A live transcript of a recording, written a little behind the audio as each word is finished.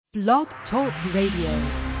Blog Talk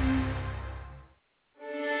Radio.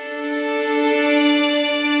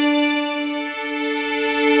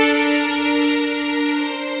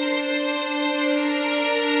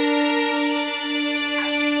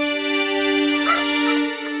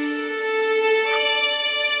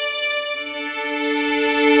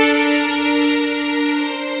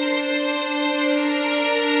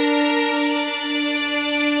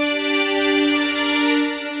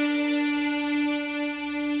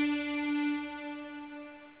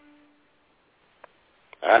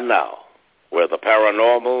 And now, where the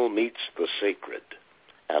paranormal meets the sacred,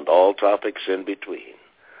 and all topics in between,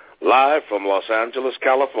 live from Los Angeles,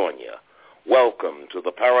 California, welcome to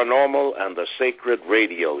the Paranormal and the Sacred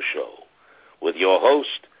Radio Show, with your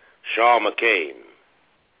host, Sean McCain.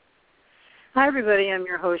 Hi, everybody. I'm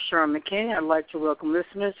your host, Sean McCain. I'd like to welcome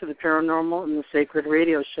listeners to the Paranormal and the Sacred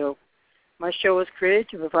Radio Show. My show was created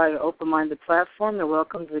to provide an open-minded platform that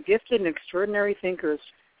welcomes the gifted and extraordinary thinkers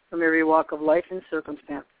from every walk of life and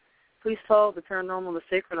circumstance. Please follow the Paranormal and the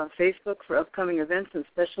Sacred on Facebook for upcoming events and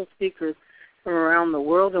special speakers from around the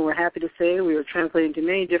world, and we're happy to say we are translating to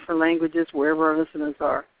many different languages wherever our listeners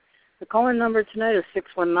are. The call-in number tonight is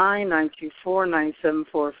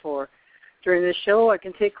 619-924-9744. During this show, I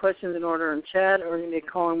can take questions in order and chat, or you may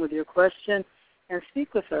call in with your question and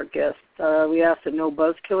speak with our guest. We ask that no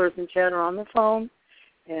buzz killers in chat or on the phone,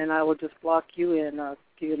 and I will just block you and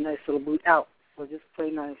give you a nice little boot out. So just play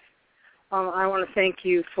nice. I want to thank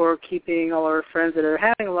you for keeping all our friends that are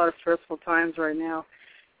having a lot of stressful times right now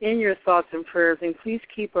in your thoughts and prayers. And please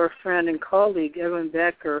keep our friend and colleague, Evan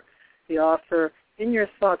Becker, the author, in your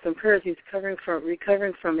thoughts and prayers. He's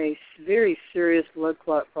recovering from a very serious blood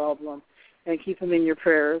clot problem. And keep him in your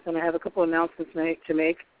prayers. And I have a couple of announcements to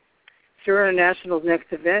make. Sierra International's next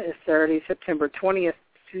event is Saturday, September 20th,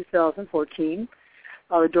 2014.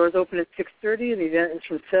 The doors open at 6:30, and the event is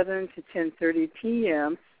from 7 to 10:30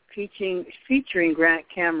 p.m., featuring Grant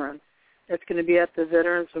Cameron. That's going to be at the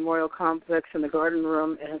Veterans Memorial Complex in the Garden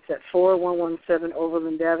Room, and it's at 4117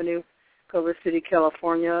 Overland Avenue, Culver City,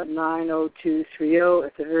 California, 90230.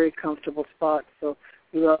 It's a very comfortable spot, so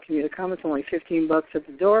we welcome you to come. It's only $15 at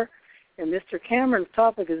the door. And Mr. Cameron's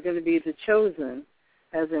topic is going to be The Chosen,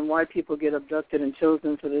 as in why people get abducted and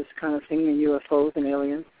chosen for this kind of thing in UFOs and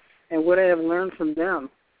aliens, and what I have learned from them.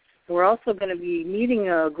 And we're also going to be meeting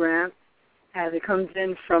Grant as it comes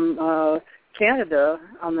in from Canada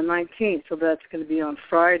on the 19th, so that's going to be on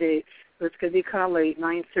Friday, but it's going to be kind of late,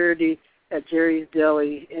 9:30 at Jerry's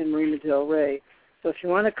Deli in Marina Del Rey. So if you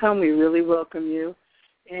want to come, we really welcome you.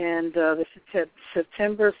 And the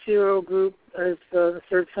September Zero group is the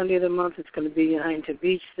third Sunday of the month. It's going to be in Huntington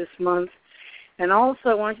Beach this month. And also,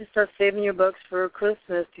 I want you to start saving your bucks for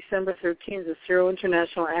Christmas. December 13th is the Zero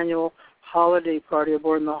International Annual Holiday Party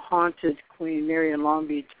aboard the Haunted Queen Mary in Long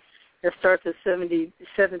Beach. It starts at 7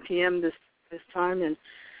 p.m. this time, and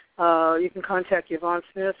you can contact Yvonne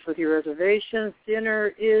Smith with your reservations.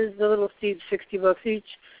 Dinner is a little steep, $60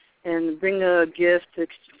 each, and bring a gift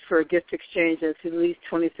for a gift exchange. That's at least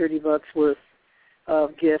 $20-$30 worth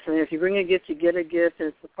of gifts. And if you bring a gift, you get a gift, and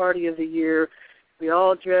it's the party of the year. We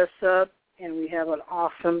all dress up, and we have an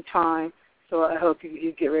awesome time. So I hope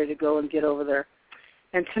you get ready to go and get over there.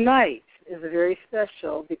 And tonight is a very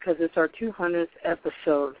special because it's our 200th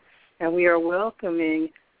episode, and we are welcoming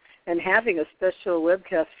and having a special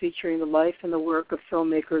webcast featuring the life and the work of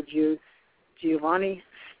filmmaker Giovanni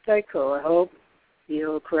Sticco. I hope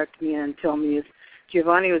he'll correct me and tell me.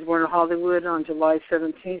 Giovanni was born in Hollywood on July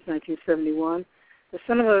 17, 1971, the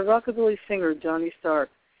son of a rockabilly singer, Johnny Stark,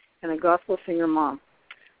 and a gospel singer mom.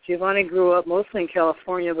 Giovanni grew up mostly in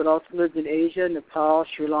California, but also lived in Asia, Nepal,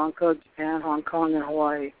 Sri Lanka, Japan, Hong Kong, and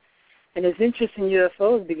Hawaii. And his interest in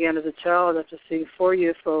UFOs began as a child after seeing 4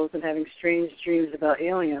 UFOs and having strange dreams about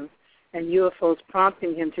aliens, and UFOs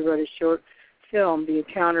prompting him to write a short film, The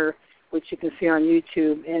Encounter, which you can see on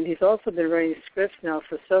YouTube. And he's also been writing scripts now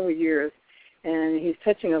for several years, and he's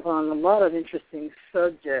touching upon a lot of interesting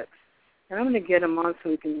subjects. And I'm going to get him on so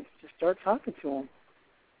we can just start talking to him.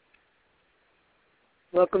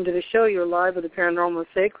 Welcome to the show. You're live with the Paranormal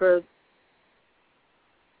Sacred.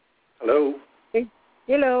 Hello. Hey.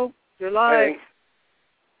 Hello. You're live.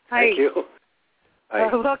 Hi. Thank you.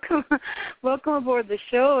 Welcome aboard the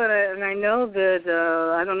show. And I know that,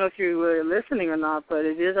 I don't know if you were listening or not, but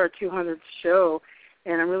it is our 200th show,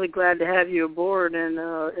 and I'm really glad to have you aboard. And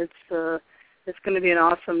it's going to be an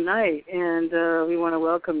awesome night, and we want to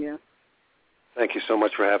welcome you. Thank you so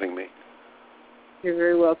much for having me. You're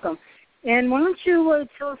very welcome. And why don't you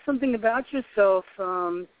tell us something about yourself?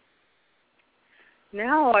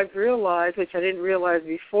 Now I've realized, which I didn't realize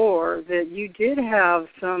before, that you did have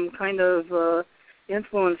some kind of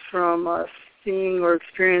influence from seeing or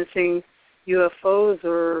experiencing UFOs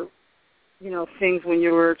or, things when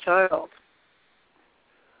you were a child?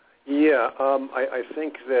 Yeah, I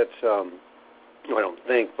think that, I don't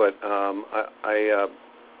think, but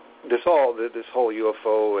this whole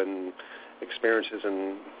UFO and experiences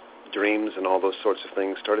and dreams and all those sorts of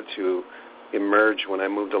things started to emerge when I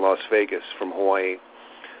moved to Las Vegas from Hawaii.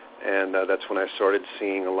 And that's when I started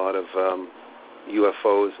seeing a lot of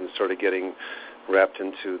UFOs and started getting wrapped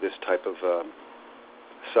into this type of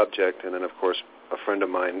subject. And then, of course, a friend of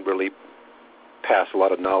mine really passed a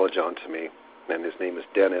lot of knowledge on to me, and his name is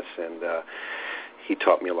Dennis, and he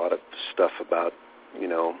taught me a lot of stuff about,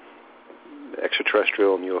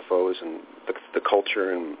 extraterrestrial and UFOs and the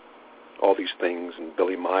culture and all these things, and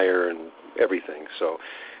Billy Meyer and everything. So,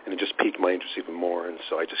 and it just piqued my interest even more, and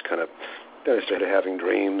so I just then I started having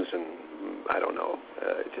dreams, and I don't know,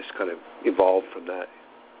 it just kind of evolved from that.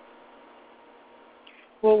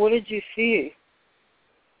 Well, what did you see?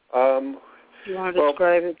 Do you want to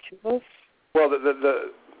describe it to us? Well,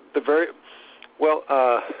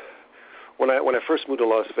 when I first moved to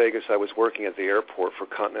Las Vegas, I was working at the airport for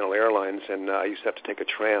Continental Airlines, and I used to have to take a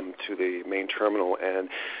tram to the main terminal, and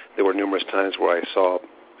there were numerous times where I saw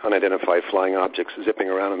unidentified flying objects zipping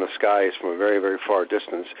around in the skies from a very, very far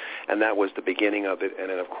distance, and that was the beginning of it. And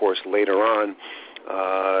then, of course, later on,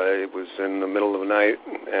 it was in the middle of the night,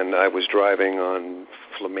 and I was driving on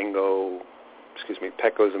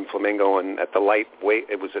Pecos and Flamingo, and at the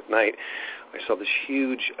it was at night, I saw these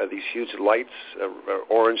huge lights,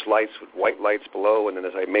 orange lights with white lights below, and then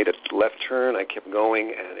as I made a left turn, I kept going,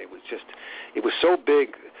 and it was so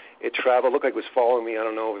big. It traveled, looked like it was following me. I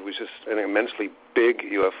don't know. It was just an immensely big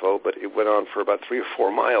UFO, but it went on for about 3 or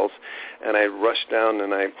 4 miles. And I rushed down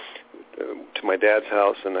and to my dad's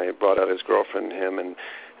house, and I brought out his girlfriend and him, and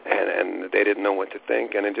they didn't know what to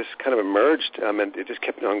think. And it just kind of emerged. It just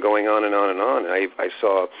kept on going on and on and on. I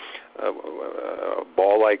saw a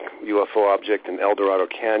ball-like UFO object in El Dorado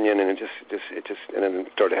Canyon, and and then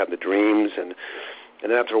started to have the dreams. And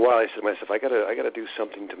then after a while, I said to myself, I gotta do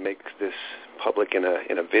something to make this public in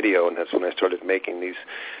a video, and that's when I started making these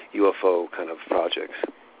UFO kind of projects.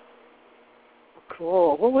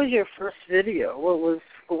 Cool. What was your first video? What was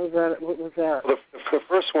that? The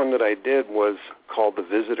first one that I did was called The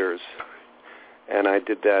Visitors, and I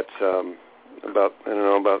did that about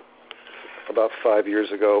 5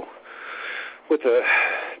 years ago with a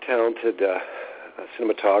talented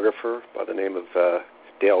cinematographer by the name of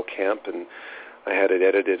Dale Camp, and I had it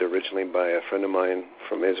edited originally by a friend of mine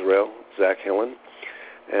from Israel, Zach Hillen,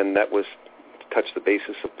 and that was to touch the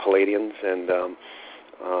basis of Palladians and,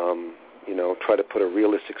 try to put a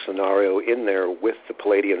realistic scenario in there with the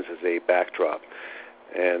Palladians as a backdrop.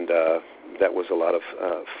 And that was a lot of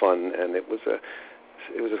fun, and it was a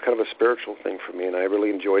kind of a spiritual thing for me, and I really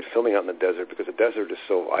enjoyed filming out in the desert because the desert is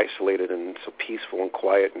so isolated and so peaceful and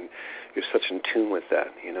quiet, and you're such in tune with that,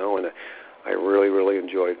 and I really, really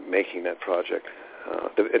enjoyed making that project.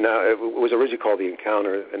 And now it was originally called The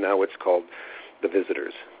Encounter, and now it's called The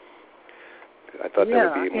Visitors. I thought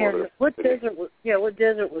that would be more. What desert was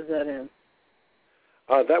that in?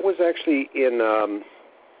 That was actually in.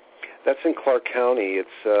 That's in Clark County.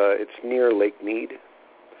 It's near Lake Mead,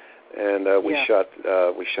 and we shot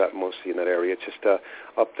mostly in that area. It's just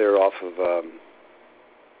up there off of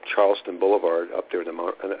Charleston Boulevard, up there in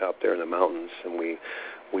the mountains, and we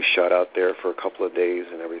shot out there for a couple of days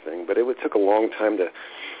and everything. But it took a long time to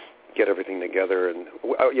get everything together, and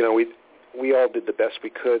we all did the best we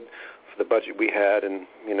could for the budget we had, and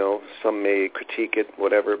some may critique it,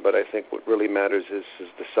 whatever. But I think what really matters is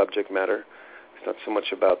the subject matter. It's not so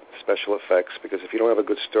much about special effects, because if you don't have a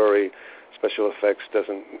good story, special effects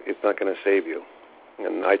it's not going to save you.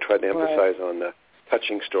 And I tried to emphasize on the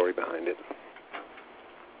touching story behind it.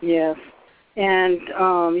 Yes. And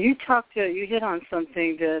you hit on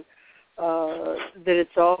something that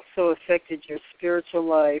it's also affected your spiritual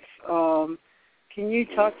life. Can you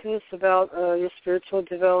talk to us about your spiritual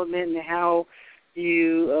development and how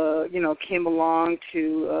you came along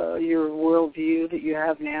to your worldview that you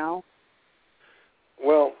have now?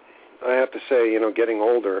 Well, I have to say, getting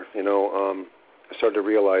older, I started to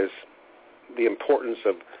realize the importance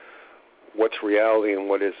of what's reality and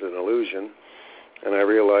what is an illusion. And I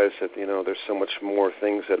realized that, there's so much more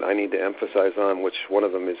things that I need to emphasize on, which one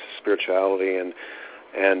of them is spirituality. And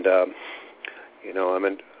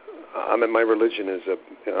my religion is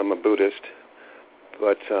I'm a Buddhist,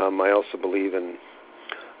 but I also believe in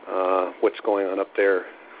what's going on up there,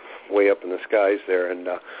 way up in the skies there. And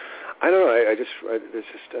I don't know,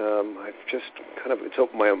 it's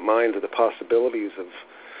opened my mind to the possibilities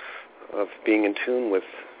of being in tune with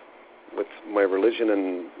with my religion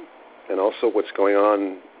and also what's going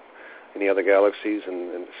on in the other galaxies,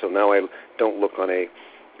 and so now I don't look on I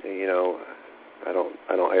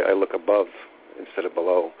look above instead of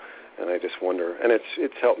below, and I just wonder, and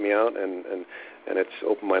it's helped me out, and it's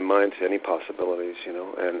opened my mind to any possibilities,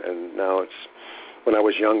 and now it's, when I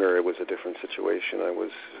was younger, it was a different situation. I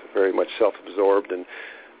was very much self-absorbed and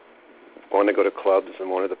wanted to go to clubs and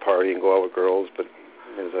wanted to party and go out with girls, but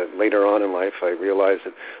later on in life, I realized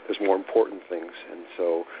that there's more important things, and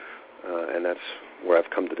so, and that's where I've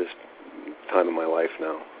come to this time in my life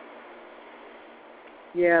now.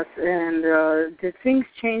 Yes, and did things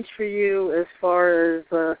change for you as far as,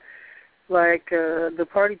 the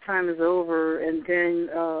party time is over, and then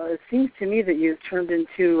it seems to me that you've turned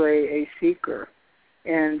into a seeker,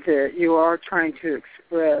 and that you are trying to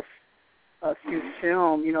express through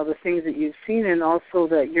film, the things that you've seen, and also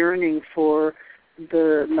that yearning for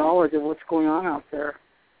the knowledge of what's going on out there.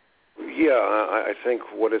 Yeah, I think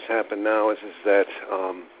what has happened now is that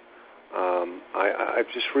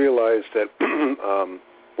I've just realized that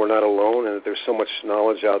we're not alone, and that there's so much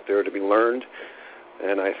knowledge out there to be learned.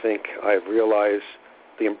 And I think I've realized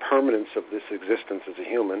the impermanence of this existence as a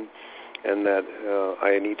human, and that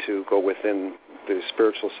I need to go within the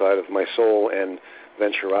spiritual side of my soul and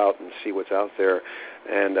venture out and see what's out there.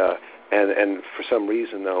 And for some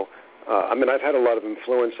reason, though, I've had a lot of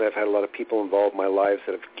influence. I've had a lot of people involved in my life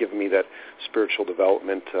that have given me that spiritual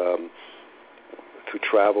development through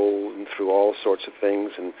travel and through all sorts of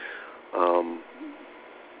things. And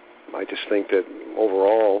I just think that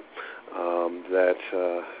overall,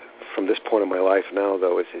 that from this point in my life now,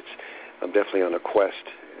 though, I'm definitely on a quest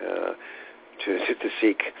to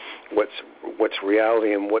seek what's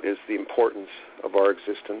reality and what is the importance of our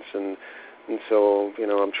existence. And so,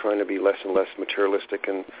 I'm trying to be less and less materialistic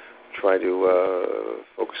and try to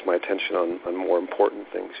focus my attention on more important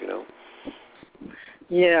things,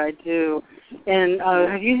 Yeah, I do. And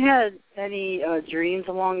have you had any dreams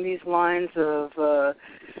along these lines of,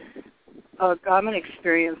 I'm an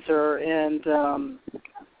experiencer, and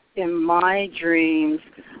in my dreams,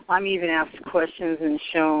 I'm even asked questions and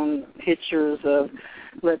shown pictures of,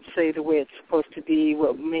 let's say, the way it's supposed to be,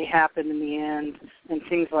 what may happen in the end, and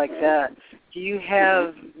things like that. Do you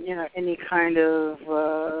have, any kind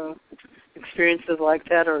of experiences like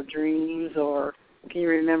that, or dreams, or can you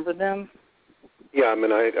remember them? Yeah,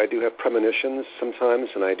 I do have premonitions sometimes,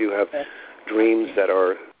 and I do have dreams that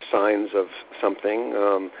are signs of something.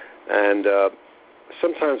 And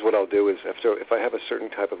sometimes what I'll do is, if I have a certain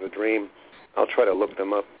type of a dream, I'll try to look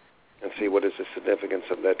them up and see what is the significance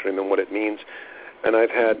of that dream and what it means. And I've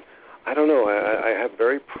had, I have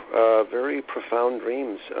very profound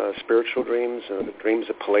dreams, spiritual dreams, dreams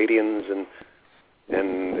of Palladians and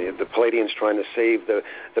the Palladians trying to save the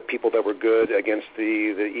people that were good against the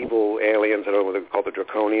evil aliens, I don't know what they're called, the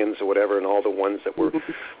Draconians or whatever, and all the ones that were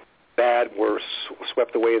bad were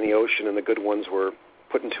swept away in the ocean, and the good ones were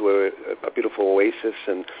put into a beautiful oasis.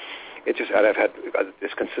 And it just, I've had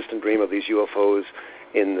this consistent dream of these UFOs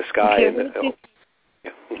in the sky. Okay,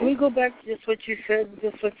 can we go back to just what you said,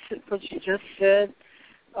 what you just said?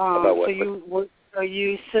 About what? So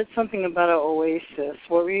you said something about an oasis.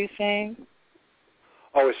 What were you saying?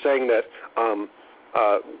 I was saying that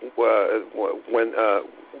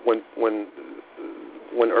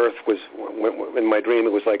when Earth was, in my dream,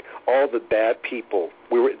 it was like all the bad people.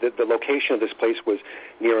 The location of this place was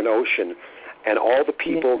near an ocean, and all the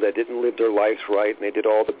people that didn't live their lives right, and they did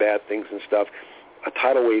all the bad things and stuff, a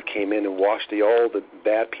tidal wave came in and washed all the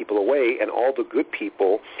bad people away, and all the good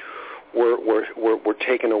people were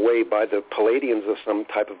taken away by the Palladians of some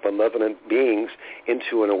type of benevolent beings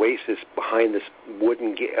into an oasis behind this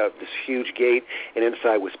wooden, this huge gate, and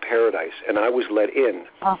inside was paradise, and I was let in.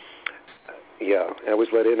 Oh. Yeah, I was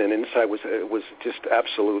let in, and inside was just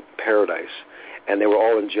absolute paradise. And they were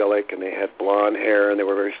all angelic, and they had blonde hair, and they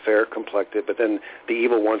were very fair-complected. But then the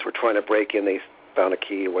evil ones were trying to break in. They found a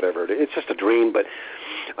key or whatever. It's just a dream, but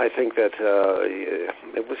I think that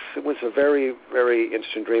it was a very, very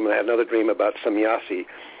interesting dream. And I had another dream about Samyasi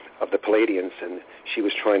of the Palladians, and she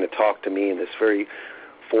was trying to talk to me in this very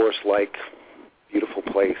forest-like, beautiful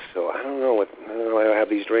place. So I don't know. I have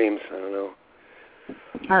these dreams. I don't know.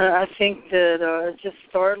 I think that it's just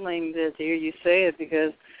startling to hear you say it,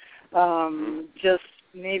 because just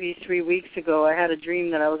maybe 3 weeks ago I had a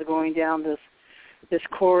dream that I was going down this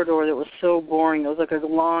corridor that was so boring. It was like a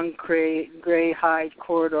long gray hide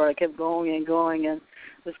corridor. I kept going and going, and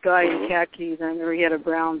this guy in khakis, I remember he had a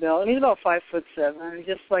brown belt, and he's about 5'7", and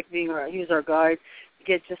just like he was our guide.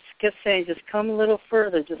 He just kept saying, just come a little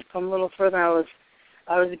further, just come a little further.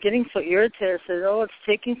 I was getting so irritated. I said, "Oh, it's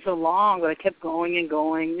taking so long," but I kept going and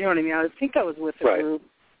going. You know what I mean? I think I was with a group.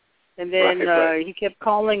 And then he kept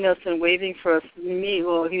calling us and waving for us. He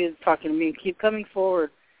was talking to me. Keep coming forward.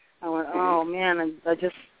 I went, oh, man,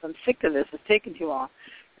 I'm sick of this. It's taking too long.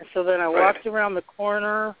 And so then I walked around the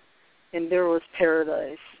corner, and there was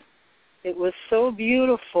paradise. It was so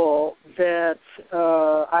beautiful that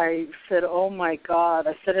I said, oh, my God.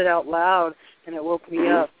 I said it out loud, and it woke me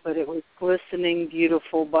up. But it was glistening,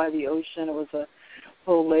 beautiful by the ocean. It was a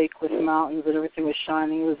whole lake with mountains, and everything was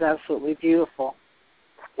shining. It was absolutely beautiful.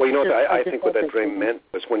 Well, you know what I think what that dream meant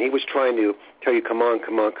was when he was trying to tell you, come on,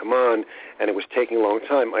 come on, come on, and it was taking a long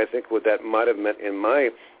time, I think what that might have meant in my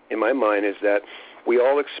mind is that we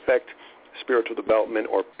all expect spiritual development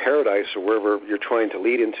or paradise or wherever you're trying to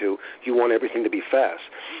lead into, you want everything to be fast.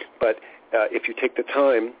 But if you take the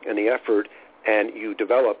time and the effort and you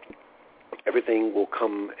develop, everything will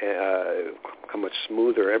come much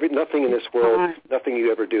smoother. Nothing in this world, nothing you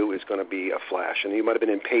ever do is going to be a flash. And you might have been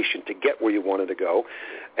impatient to get where you wanted to go.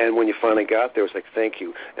 And when you finally got there, it was like, thank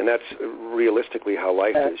you. And that's realistically how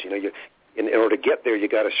life is. You know, in order to get there, you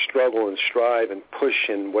got to struggle and strive and push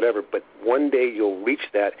and whatever. But one day you'll reach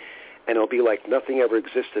that, and it'll be like nothing ever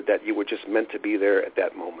existed, that you were just meant to be there at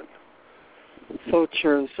that moment. So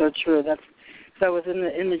true, so true. That's because I was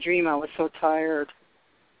in the dream. I was so tired.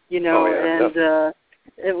 You know,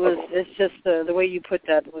 it's just the way you put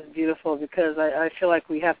that was beautiful because I feel like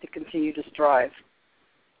we have to continue to strive.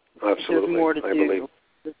 Absolutely. There's more to do. Believe.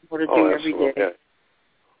 There's more to do every day. Yeah.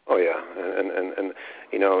 Oh, yeah. And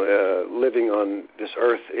you know, living on this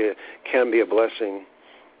earth can be a blessing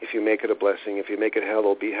if you make it a blessing. If you make it hell,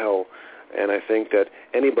 it'll be hell. And I think that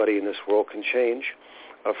anybody in this world can change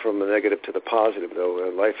from the negative to the positive,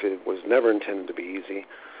 though. Life was never intended to be easy.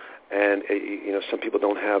 And, you know, some people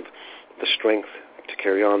don't have the strength to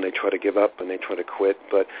carry on. They try to give up and they try to quit.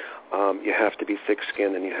 But you have to be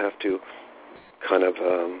thick-skinned and you have to kind of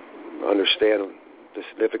understand the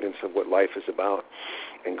significance of what life is about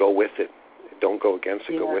and go with it. Don't go against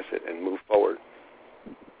it. Go with it and move forward.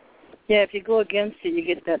 Yeah, if you go against it, you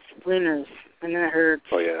get that splinters, and that hurts.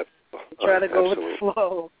 Oh, yeah. You try to go with the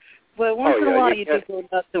flow. But once in a while, you do go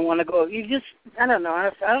nuts and want to go. You just, I don't know.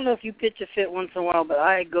 I don't know if you pitch a fit once in a while, but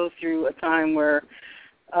I go through a time where,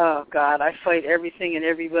 oh, God, I fight everything and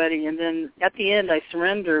everybody. And then at the end, I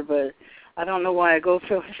surrender, but I don't know why I go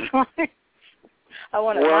through it. I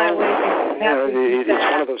want to my way. It's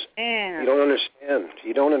one of those, you don't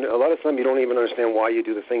understand. A lot of times you don't even understand why you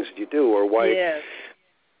do the things that you do or why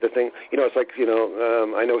the thing, you know, it's like, you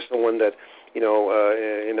know, I know someone that, you know,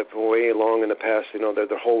 way long in the past, you know, their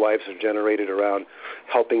whole lives are generated around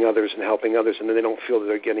helping others, and then they don't feel that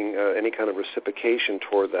they're getting any kind of reciprocation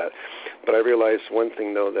toward that. But I realized one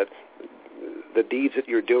thing, though, that the deeds that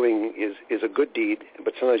you're doing is a good deed,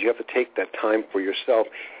 but sometimes you have to take that time for yourself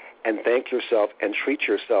and thank yourself and treat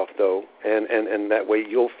yourself, though, and that way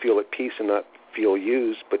you'll feel at peace and not feel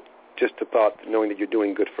used, but just the thought, knowing that you're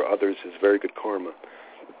doing good for others is very good karma.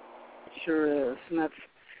 Sure is, and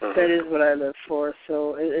that is what I live for.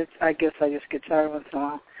 So I guess I just get tired once in a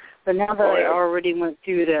while. But now that I already went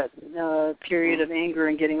through that period of anger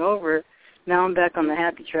and getting over it, now I'm back on the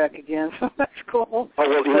happy track again. So that's cool. Oh,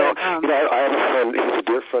 well, you know, I have a friend. He was a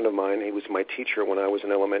dear friend of mine. He was my teacher when I was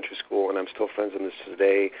in elementary school, and I'm still friends with him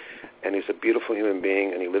today. And he's a beautiful human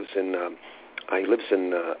being, and he lives in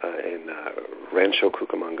Rancho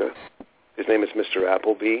Cucamonga. His name is Mr.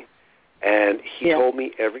 Appleby. And he told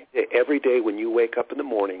me every day when you wake up in the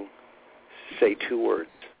morning, say 2 words,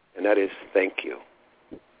 and that is thank you.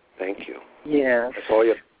 Thank you. Yeah. That's all you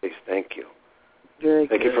have to say is thank you.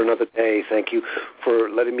 Thank you for another day. Thank you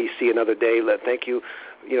for letting me see another day. Thank you,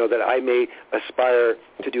 you know, that I may aspire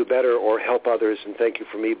to do better or help others, and thank you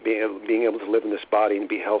for me being able to live in this body and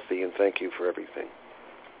be healthy, and thank you for everything.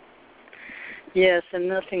 Yes, and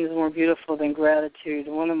nothing is more beautiful than gratitude.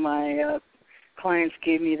 One of my clients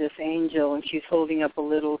gave me this angel, and she's holding up a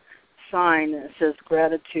little sign that says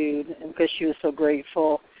gratitude, because she was so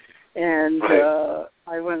grateful. And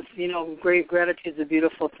I went, you know, great gratitude is a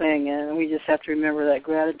beautiful thing, and we just have to remember that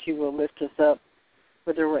gratitude will lift us up,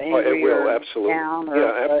 whether we're angry or down. Or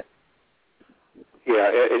and,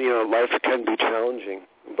 you know, life can be challenging,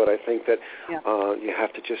 but I think that you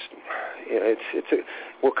have to just,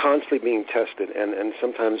 we're constantly being tested, and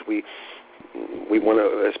sometimes we want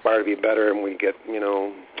to aspire to be better, and we get, you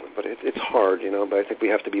know, but it's hard, you know. But I think we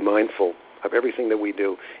have to be mindful of everything that we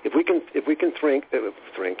do. If we can think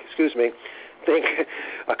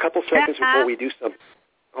a couple seconds before we do something.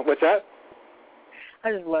 What's that?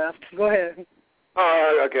 I just laughed. Go ahead.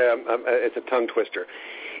 Oh, okay. It's a tongue twister.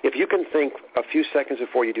 If you can think a few seconds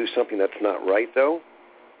before you do something that's not right, though,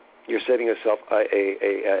 you're saving yourself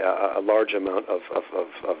a large amount of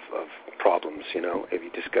problems, you know, if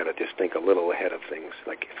you just got to just think a little ahead of things.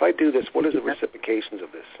 Like, if I do this, what are the reciprocations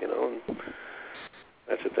of this, you know? And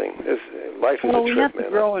that's the thing. Life is a trip, man. We have to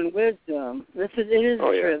grow in wisdom. It is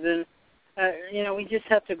a trip. And, you know, we just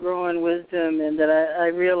have to grow in wisdom, and that I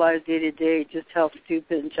realize day to day just how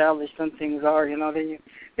stupid and childish some things are, you know. Then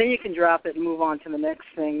you can drop it and move on to the next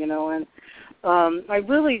thing, you know. And I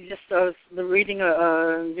really just was reading,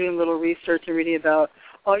 doing a little research and reading about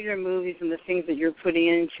all your movies and the things that you're putting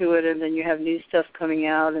into it, and then you have new stuff coming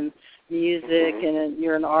out and music, and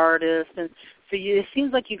you're an artist, and so it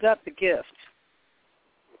seems like you got the gift.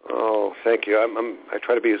 Oh, thank you. I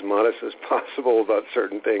try to be as modest as possible about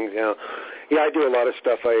certain things. Yeah, I do a lot of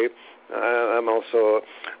stuff. I'm also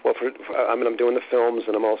I'm doing the films,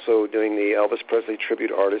 and I'm also doing the Elvis Presley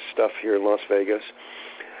tribute artist stuff here in Las Vegas,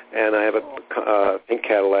 and I have a Pink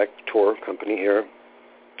Cadillac tour company here.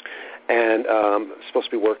 And I'm supposed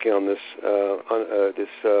to be working on this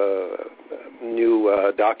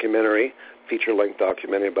new documentary, feature-length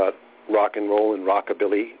documentary about rock and roll and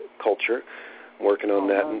rockabilly culture. I'm working on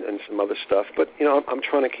that and some other stuff. But, you know, I'm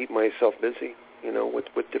trying to keep myself busy, you know,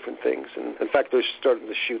 with different things. And, in fact, they're starting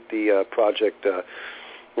to shoot the project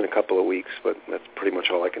in a couple of weeks, but that's pretty much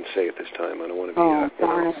all I can say at this time. I don't want to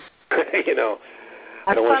be, you know,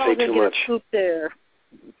 I don't want to say too much. Scoop there.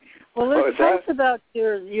 Well, let's talk about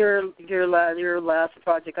your last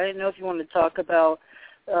project. I didn't know if you wanted to talk about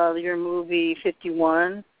your movie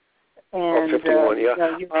 51. And, 51,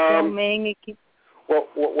 yeah. Your filming. Well,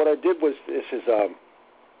 what I did was, this is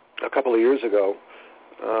a couple of years ago,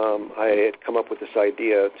 I had come up with this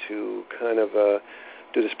idea to kind of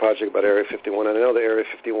do this project about Area 51. And I know the Area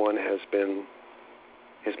 51 has been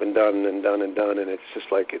done and done and done, and it's just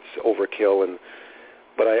like it's overkill.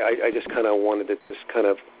 But I just kind of wanted to just kind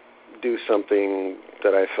of do something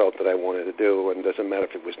that I felt that I wanted to do, and it doesn't matter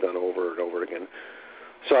if it was done over and over again.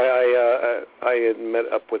 So I had met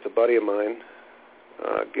up with a buddy of mine,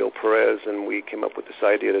 Gil Perez, and we came up with this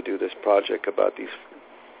idea to do this project about these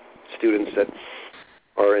students that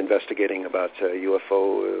are investigating about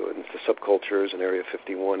UFO and the subcultures in Area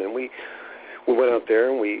 51. And we went out there,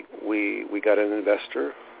 and we got an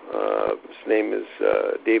investor. His name is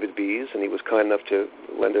David Bees, and he was kind enough to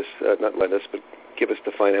but give us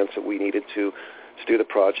the finance that we needed to do the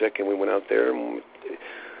project. And we went out there, and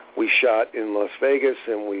we shot in Las Vegas,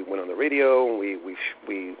 and we went on the radio, and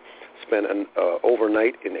we spent an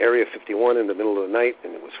overnight in Area 51 in the middle of the night,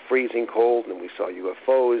 and it was freezing cold, and we saw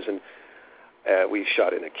UFOs, and we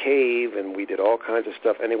shot in a cave, and we did all kinds of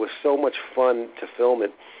stuff, and it was so much fun to film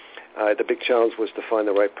it. The big challenge was to find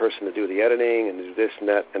the right person to do the editing and do this and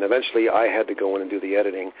that, and eventually I had to go in and do the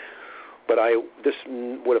editing. But this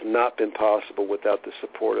would have not been possible without the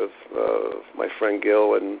support of my friend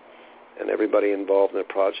Gil and everybody involved in the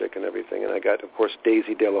project and everything. And I got, of course,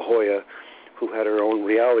 Daisy De La Hoya, who had her own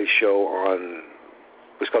reality show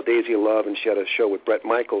it was called Daisy of Love, and she had a show with Bret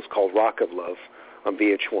Michaels called Rock of Love on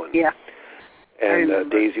VH1. Yeah. And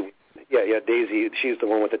Daisy... Yeah, Daisy, she's the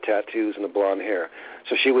one with the tattoos and the blonde hair.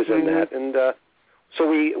 So she was in that, and so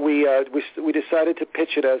we decided to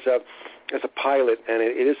pitch it as a pilot, and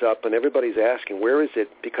it is up, and everybody's asking, where is it?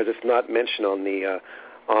 Because it's not mentioned on the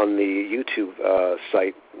YouTube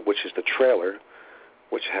site, which is the trailer,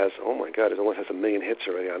 which has, oh my God, it almost has 1 million hits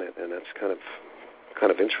already on it, and that's kind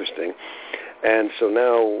of interesting. And so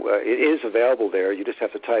now it is available there. You just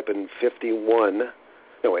have to type in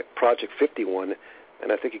Project 51.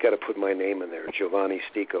 And I think you got to put my name in there, Giovanni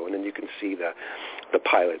Sticco, and then you can see the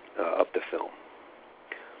pilot of the film.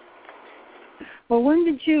 Well, when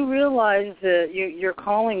did you realize that your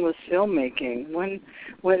calling was filmmaking? When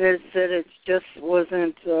is that it just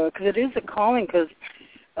wasn't? Because it is a calling. Because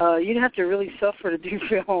you'd have to really suffer to do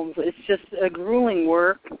films. It's just a grueling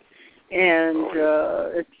work, and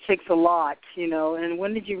it takes a lot, you know. And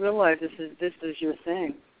when did you realize this is your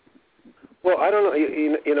thing? Well, I don't know.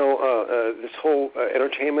 You know, this whole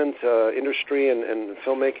entertainment industry and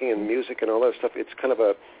filmmaking and music and all that stuff, it's kind of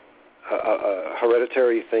a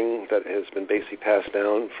hereditary thing that has been basically passed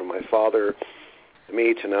down from my father to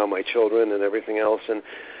me to now my children and everything else. And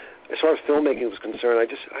as far as filmmaking was concerned,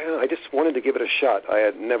 I just wanted to give it a shot. I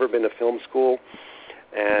had never been to film school,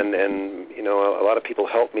 and you know, a lot of people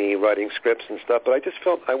helped me writing scripts and stuff, but I just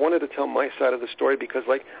felt I wanted to tell my side of the story because,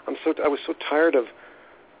 like, I was so tired of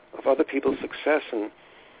other people's success, and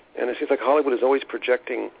it seems like Hollywood is always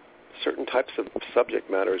projecting certain types of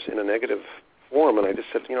subject matters in a negative form, and I just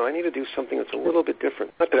said, you know, I need to do something that's a little bit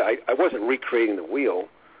different. Not that I wasn't recreating the wheel,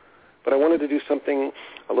 but I wanted to do something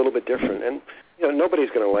a little bit different. And, you know, nobody's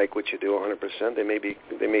going to like what you do 100%.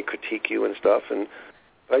 They may critique you and stuff,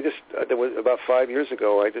 There was about 5 years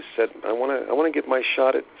ago. I just said I want to get my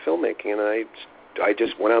shot at filmmaking, and I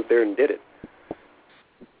just went out there and did it.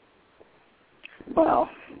 Well,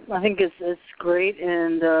 I think it's great.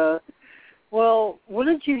 And well, what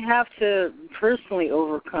did you have to personally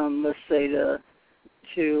overcome? Let's say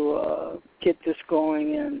to get this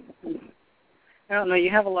going. And I don't know. You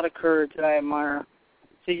have a lot of courage that I admire.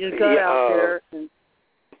 So you just got out there. And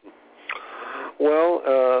well,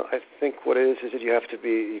 I think what it is that you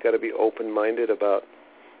got to be open-minded about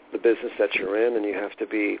the business that you're in, and you have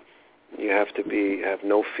to have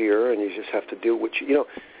no fear, and you just have to do what you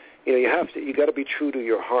got to be true to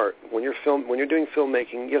your heart. When you're doing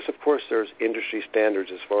filmmaking, yes, of course, there's industry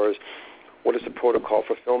standards as far as what is the protocol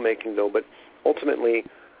for filmmaking, though, but ultimately,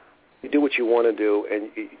 you do what you want to do, and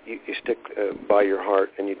you stick by your heart,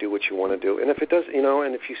 and you do what you want to do. And if it does,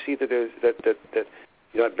 and if you see that that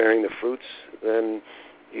you're not bearing the fruits, then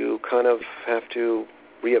you kind of have to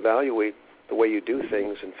reevaluate the way you do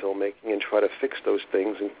things in filmmaking and try to fix those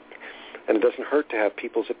things. And it doesn't hurt to have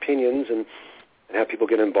people's opinions and have people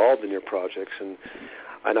get involved in your projects. And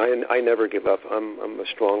I never give up. I'm a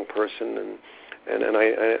strong person, and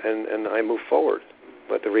I move forward.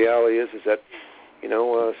 But the reality is that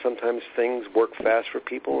sometimes things work fast for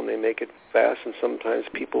people and they make it fast, and sometimes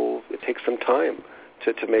it takes some time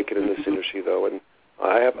to make it in this industry, though. And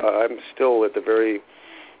I'm still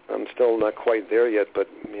not quite there yet, but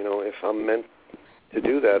if I'm meant to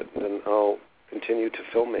do that, then I'll continue to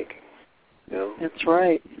filmmaking. That's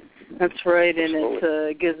right, and Absolutely.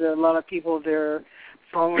 It gives a lot of people there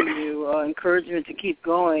following you encouragement to keep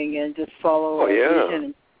going and just follow vision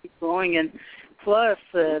and keep going. And plus,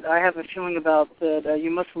 I have a feeling about that you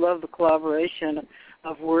must love the collaboration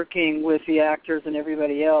of working with the actors and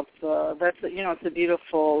everybody else. That's it's a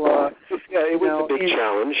beautiful. It was a big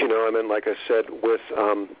challenge. Like I said, with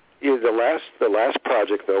the last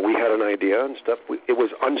project, though, we had an idea and stuff. It was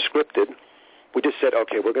unscripted. We just said,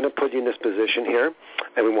 okay, we're going to put you in this position here,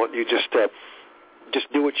 and we want you just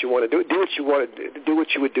do what you want to do. Do what you want to do.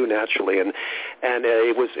 What you would do naturally, and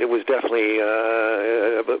it was definitely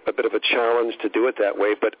a bit of a challenge to do it that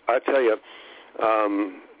way. But I tell you.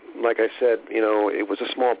 Like I said, it was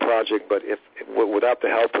a small project, but without the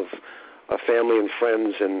help of family and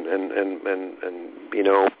friends and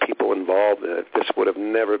people involved, this would have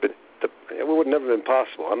never been. It would never been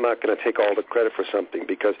possible. I'm not going to take all the credit for something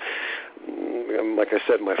because, like I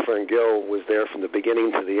said, my friend Gil was there from the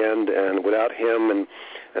beginning to the end, and without him and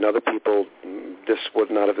other people, this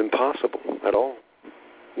would not have been possible at all.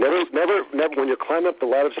 Never. When you climb up the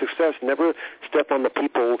ladder of success, never step on the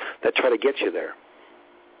people that try to get you there.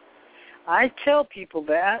 I tell people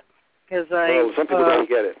that because some people don't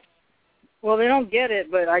get it. Well, they don't get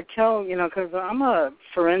it, but I tell, because I'm a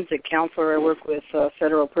forensic counselor. I work with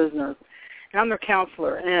federal prisoners, and I'm their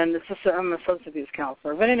counselor, and I'm a substance abuse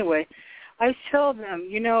counselor. But anyway, I tell them,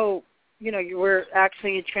 we're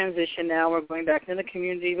actually in transition now. We're going back into the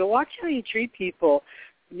community, but watch how you treat people,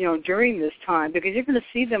 during this time, because you're going to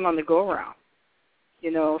see them on the go-around. So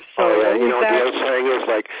the old saying is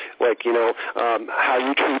like how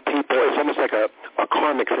you treat people. It's almost like a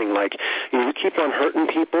karmic thing. Like you keep on hurting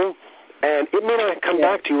people, and it may not come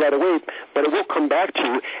back to you right away, but it will come back to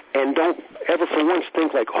you. And don't ever for once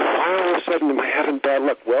think like, why all of a sudden am I having bad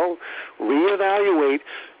luck? Well, reevaluate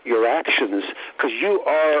your actions, because you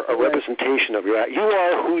are a representation of you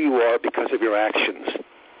are who you are because of your actions.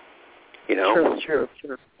 True.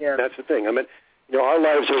 Yeah. That's the thing. Our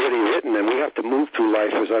lives are already written, and we have to move through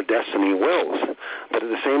life as our destiny wills. But at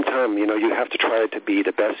the same time, you have to try to be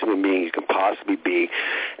the best human being you can possibly be,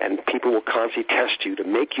 and people will constantly test you to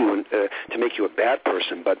make you a bad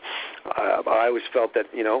person. But I always felt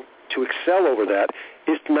that to excel over that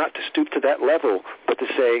is not to stoop to that level, but to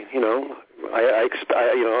say I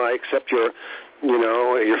accept your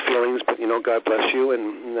your feelings, but God bless you,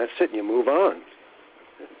 and that's it. And you move on.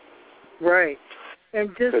 Right.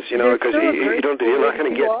 Because you're not going to get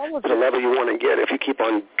to the level you want to get if you keep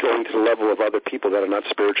on going to the level of other people that are not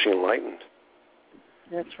spiritually enlightened.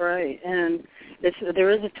 That's right, and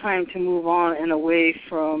there is a time to move on and away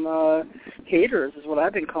from haters, is what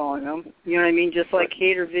I've been calling them. You know what I mean? Just like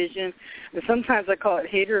hater vision. And sometimes I call it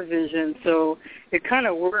hater vision. So it kind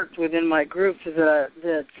of worked within my groups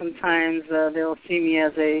that sometimes they'll see me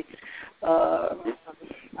as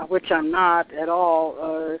which I'm not at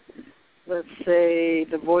all. Let's say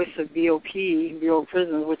the voice of BOP, Bureau of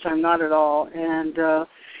Prisons, which I'm not at all, and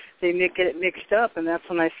they make it mixed up, and that's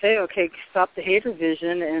when I say, okay, stop the hater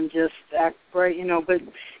vision and just act right, but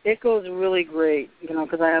it goes really great,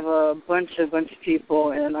 because I have a bunch of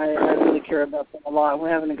people, and I really care about them a lot. We're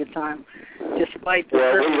having a good time, despite the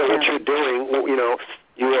circumstances. What you're doing,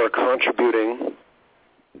 you are contributing.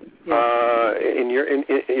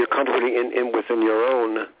 You're contributing in within your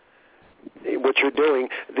own what you're doing.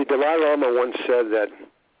 The Dalai Lama once said that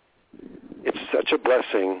it's such a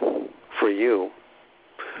blessing for you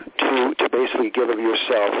to basically give of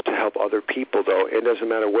yourself to help other people, though. It doesn't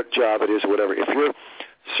matter what job it is or whatever. If you're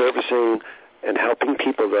servicing and helping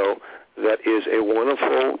people, though, that is a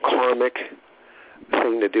wonderful karmic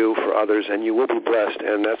thing to do for others, and you will be blessed,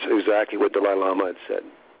 and that's exactly what Dalai Lama had said.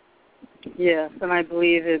 Yes, and I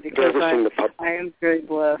believe it because I am very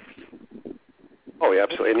blessed. Oh, yeah,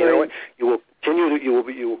 absolutely. And you know what? You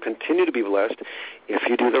will continue to be blessed if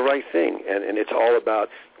you do the right thing, and it's all about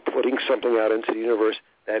putting something out into the universe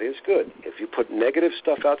that is good. If you put negative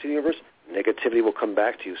stuff out to the universe, negativity will come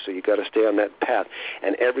back to you. So you got to stay on that path.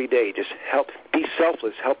 And every day, just be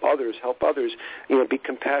selfless, help others. You know, be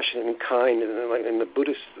compassionate and kind. And the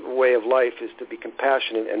Buddhist way of life is to be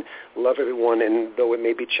compassionate and love everyone. And though it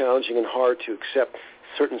may be challenging and hard to accept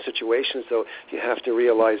certain situations, though, you have to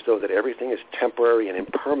realize, though, that everything is temporary and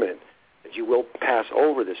impermanent. That you will pass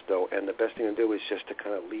over this, though, and the best thing to do is just to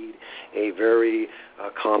kind of lead a very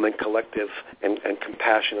calm and collective and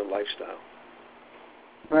compassionate lifestyle.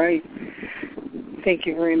 Right. Thank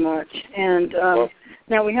you very much. And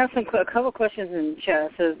now we have a couple questions in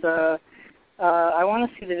chat. It says, I want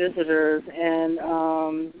to see the visitors,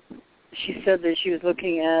 and she said that she was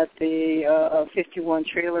looking at the 51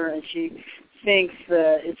 trailer, and she thinks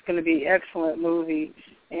that it's going to be an excellent movie.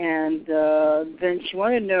 And then she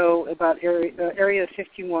wanted to know about Area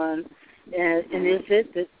 51, and is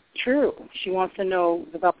it true? She wants to know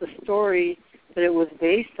about the story that it was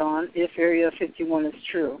based on, if Area 51 is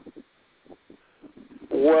true.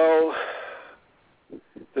 Well,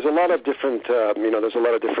 there's a lot of different,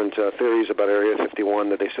 theories about Area 51.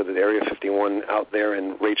 That they said that Area 51 out there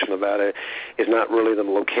in Rachel, Nevada, is not really the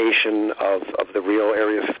location of the real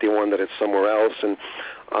Area 51. That it's somewhere else. And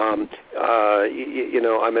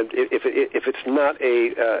if it's not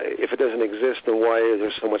if it doesn't exist, then why is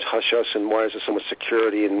there so much hush-hush, and why is there so much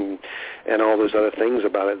security and all those other things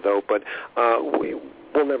about it, though? But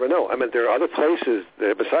we'll never know. I mean, there are other places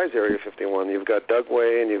besides Area 51. You've got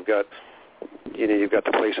Dugway, and you've got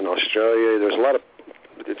the place in Australia. There's a lot of.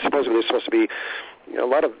 Supposedly there's supposed to be a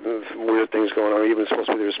lot of weird things going on. Even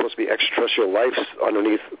there's supposed to be extraterrestrial life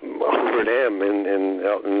underneath Hoover Dam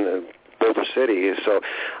in Boulder City. So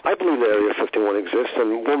I believe that Area 51 exists,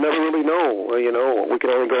 and we'll never really know. You know, we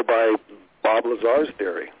can only go by Bob Lazar's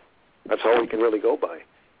theory. That's all we can really go by.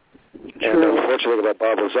 And unfortunately about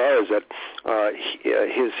Bob Lazar is that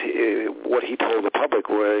what he told the public,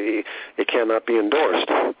 it cannot be endorsed.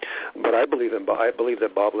 But I believe that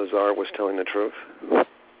Bob Lazar was telling the truth.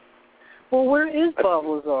 Well, where is Bob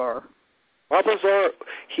Lazar? Bob Lazar,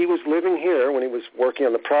 he was living here when he was working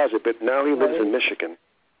on the project, but now he lives in Michigan.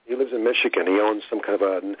 He lives in Michigan. He owns some kind of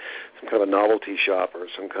a novelty shop or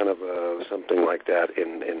some kind of something like that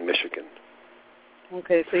in Michigan.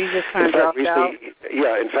 Okay, so he just kind of dropped out?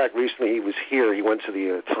 Yeah, in fact, recently he was here. He went to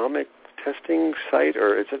the atomic testing site,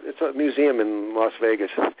 or it's a museum in Las Vegas,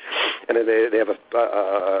 and they have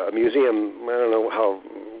a museum. I don't know how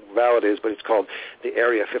valid it is, but it's called the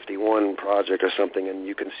Area 51 Project or something, and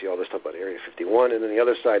you can see all this stuff about Area 51, and then the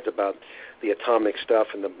other side's about the atomic stuff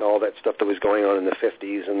and all that stuff that was going on in the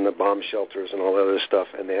 50s and the bomb shelters and all that other stuff,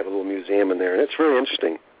 and they have a little museum in there, and it's really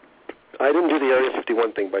interesting. I didn't do the Area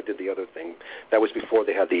 51 thing, but I did the other thing. That was before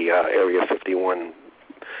they had the Area 51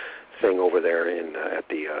 thing over there at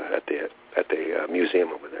the museum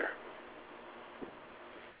over there.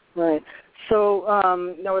 Right. So I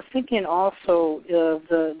was thinking also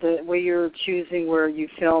the way you're choosing where you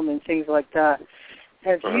film and things like that.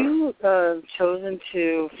 Have you chosen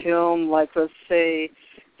to film, like, let's say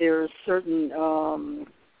there are certain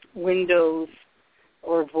windows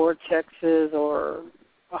or vortexes or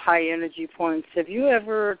high energy points? Have you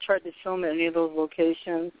ever tried to film at any of those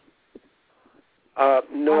locations?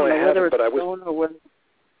 No, I haven't. But I was.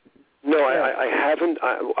 No, I haven't.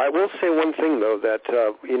 I will say one thing, though, that,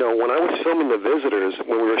 when I was filming The Visitors,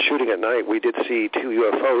 when we were shooting at night, we did see 2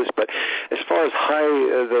 UFOs, but as far as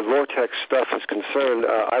the vortex stuff is concerned,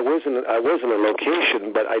 I was in a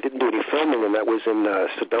location, but I didn't do any filming, and that was in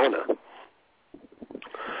Sedona.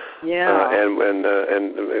 Yeah.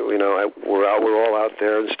 We're all out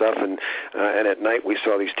there and stuff, and at night we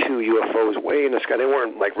saw these 2 UFOs way in the sky. They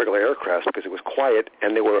weren't like regular aircraft because it was quiet,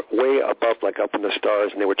 and they were way above, like up in the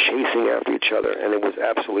stars, and they were chasing after each other, and it was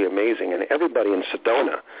absolutely amazing. And everybody in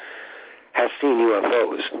Sedona has seen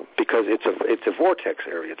UFOs because it's a vortex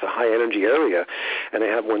area. It's a high energy area, and they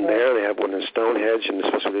have one there. They have one in Stonehenge, and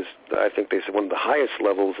especially I think they said one of the highest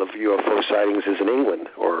levels of UFO sightings is in England,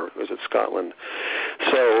 or is it Scotland?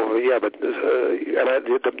 So yeah, but they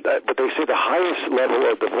say the highest level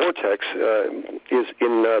of the vortex is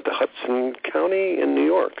in the Hudson County in New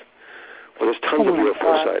York, where there's tons of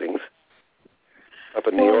UFO sightings. Up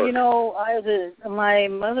in New York. You know, my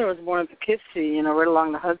mother was born in Poughkeepsie, right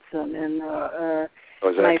along the Hudson, and I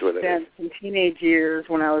spent some teenage years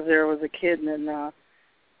when I was there as a kid in the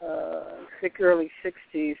early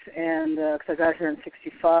 60s, and because I got here in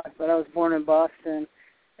 65, but I was born in Boston,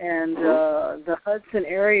 and the Hudson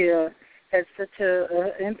area had such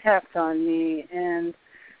an impact on me, and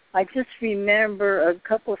I just remember a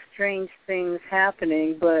couple of strange things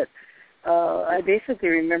happening, but I basically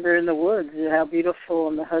remember in the woods how beautiful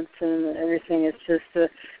in the Hudson and everything. It's just,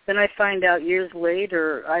 then I find out years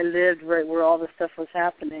later I lived right where all the stuff was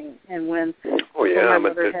happening. And when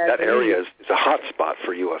that area is a hot spot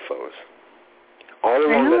for UFOs. All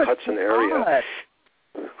along the Hudson area.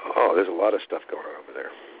 Oh, there's a lot of stuff going on over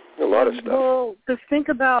there. A lot of stuff. Well, just think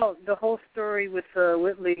about the whole story with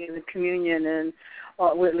Whitley and the communion and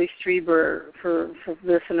Whitley Strieber for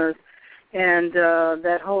listeners. And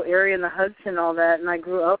that whole area in the Hudson, all that, and I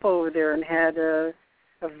grew up over there and had a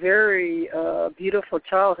very beautiful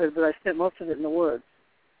childhood, but I spent most of it in the woods.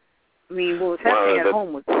 I mean, what was happening at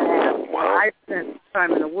home was bad. I spent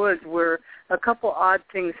time in the woods where a couple odd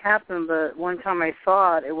things happened, but one time I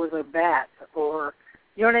saw it was a bat, or,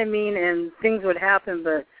 you know what I mean, and things would happen,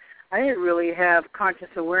 but I didn't really have conscious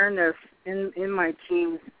awareness in my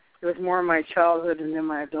teens. It was more in my childhood and then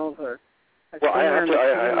my adulthood. Well, I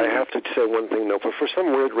have to say one thing, though. For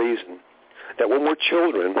some weird reason, that when we're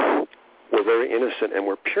children, we're very innocent and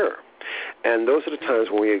we're pure. And those are the times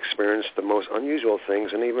when we experience the most unusual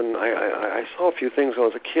things. And even I saw a few things when I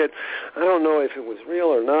was a kid. I don't know if it was real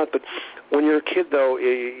or not, but when you're a kid, though,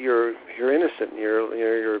 you're innocent.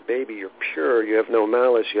 You're a baby. You're pure. You have no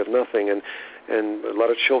malice. You have nothing. And a lot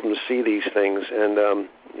of children see these things, and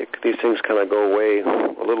these things kind of go away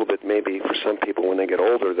a little bit, maybe for some people when they get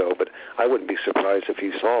older, though. But I wouldn't be surprised if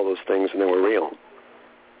you saw those things and they were real.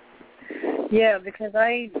 Yeah, because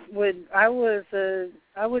I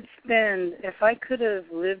would spend, if I could have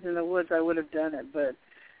lived in the woods, I would have done it, but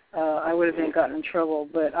I would have gotten in trouble.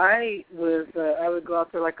 But I would go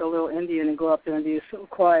out there like a little Indian and go out there and be so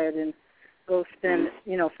quiet and go spend,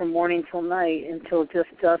 from morning till night until just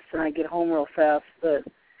dusk, and I get home real fast. But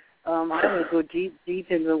I would go deep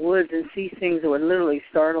into the woods and see things that would literally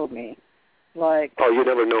startle me. Like, you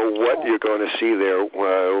never know what you're going to see there.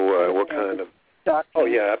 What kind of? Oh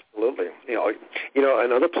yeah, absolutely.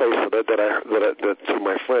 Another place that through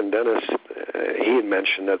my friend Dennis, he had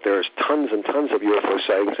mentioned that there's tons and tons of UFO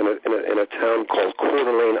sightings in a town called Coeur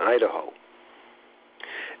d'Alene, Idaho.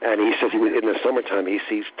 And he says in the summertime he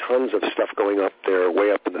sees tons of stuff going up there, way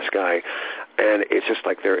up in the sky, and it's just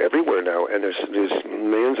like they're everywhere now. And there's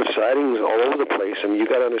millions of sightings all over the place. And you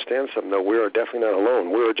got to understand something, though. We are definitely not alone.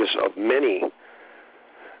 We are just of many.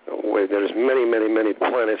 There's many, many, many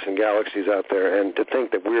planets and galaxies out there, and to think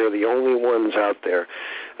that we're the only ones out there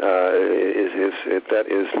that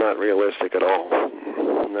is not realistic at all.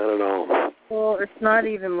 Not at all. Well, it's not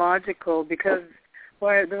even logical, because the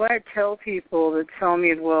way I tell people that tell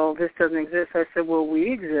me, well, this doesn't exist, I said, well,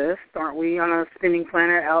 we exist. Aren't we on a spinning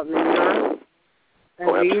planet out in the universe?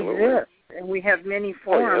 And we exist, and we have many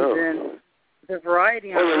forms, and the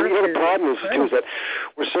variety on Earth is... The problem is, too, is that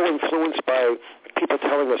we're so influenced by people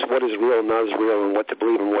telling us what is real and not is real, and what to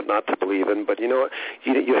believe and what not to believe in. But you know what?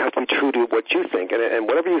 You have to be true to what you think, and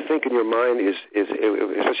whatever you think in your mind is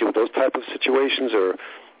especially with those type of situations or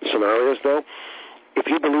scenarios, though. If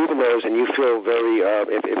you believe in those and you feel very,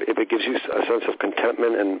 if it gives you a sense of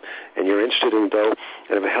contentment and you're interested in, though,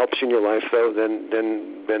 and if it helps you in your life, though, then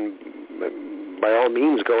by all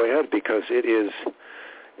means go ahead, because it is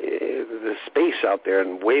the space out there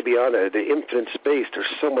and way beyond it, the infinite space. There's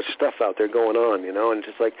so much stuff out there going on, and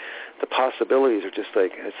just like the possibilities are just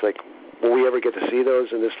like, it's like, will we ever get to see those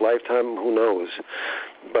in this lifetime? Who knows?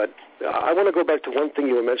 But I want to go back to one thing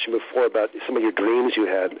you were mentioning before about some of your dreams you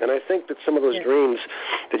had, and I think that some of those dreams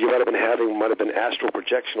that you might have been having might have been astral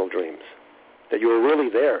projectional dreams, that you were really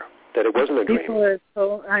there, that it wasn't a dream.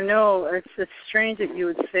 I know, it's strange that you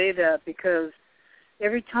would say that, because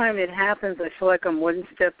every time it happens, I feel like I'm one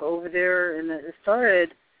step over there, and it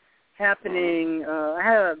started happening.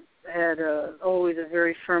 I had always a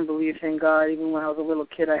very firm belief in God. Even when I was a little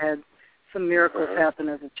kid, I had some miracles happen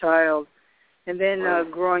as a child. And then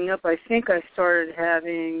growing up, I think I started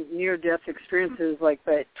having near-death experiences like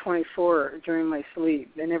at 24 during my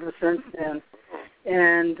sleep, and ever since then.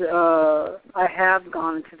 And I have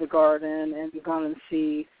gone into the garden and gone and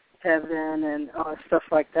see heaven and stuff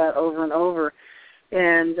like that over and over.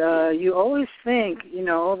 And you always think,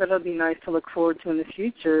 oh, that'll be nice to look forward to in the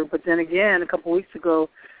future. But then again, a couple weeks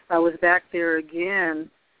ago, I was back there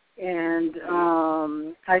again. And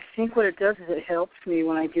I think what it does is it helps me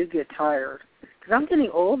when I do get tired. Because I'm getting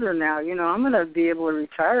older now. I'm going to be able to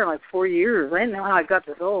retire in like 4 years. I didn't know how I got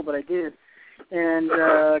this old, but I did. And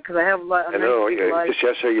because I have a lot. I know. Just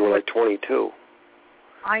yesterday you were like 22.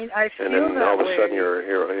 I feel and then that all of a way. sudden you're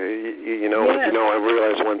Yes. I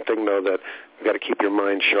realize one thing though, that you got to keep your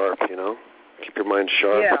mind sharp. Keep your mind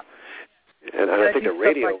sharp. Yeah. And I think that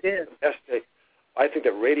radio. Like this. I think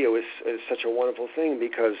that radio is such a wonderful thing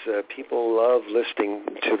because people love listening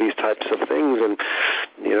to these types of things, and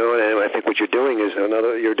and I think what you're doing is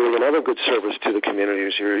you're doing another good service to the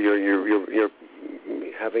communities. You're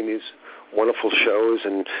having these wonderful shows,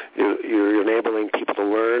 and you're enabling people to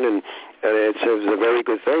learn, and it's a very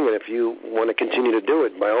good thing. And if you want to continue to do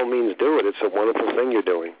it, by all means do it. It's a wonderful thing you're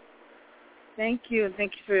doing. Thank you, and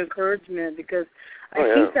thank you for your encouragement, because I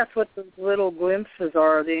think that's what the little glimpses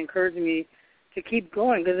are. They encourage me to keep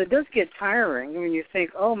going, because it does get tiring when you think,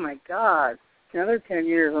 oh, my God, another 10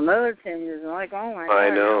 years, another 10 years. And I'm like, oh, my God. I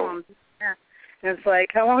know. And it's like,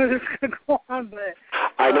 how long is this going to go on? But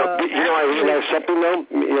I know. I realized something, though.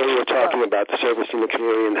 You were talking about the servicing the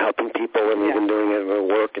community and helping people and even doing it at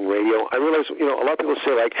work and radio. I realize, a lot of people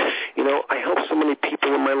say, like, I help so many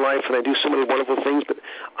people in my life and I do so many wonderful things, but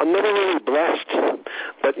I'm never really blessed.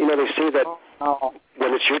 But, they say that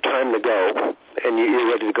when it's your time to go and you're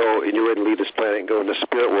ready to go and you're ready to leave this planet and go in the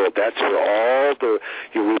spirit world, that's where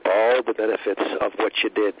you reap all the benefits of what you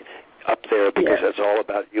did up there, because that's all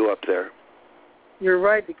about you up there. You're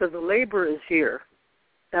right, because the labor is here.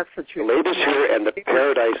 That's the truth. The labor's here, and the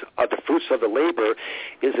paradise of the fruits of the labor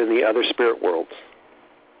is in the other spirit worlds.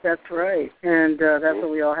 That's right, and that's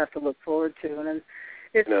what we all have to look forward to. And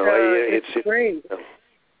it's great.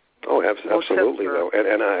 Oh, absolutely, though.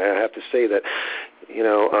 And I have to say that,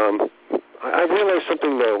 I realized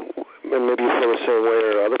something, though, and maybe you feel the same way,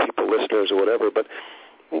 or other people, listeners or whatever, but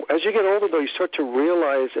as you get older, though, you start to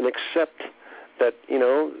realize and accept that,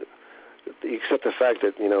 you accept the fact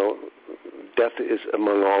that, death is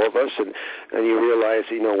among all of us, and you realize,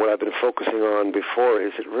 what I've been focusing on before,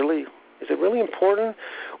 is it really important,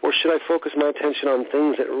 or should I focus my attention on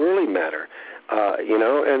things that really matter?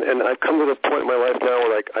 And I've come to the point in my life now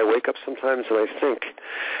where I wake up sometimes and I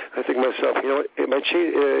think myself, am I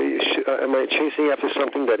chasing after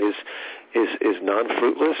something that is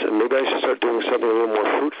non-fruitless, and maybe I should start doing something a little more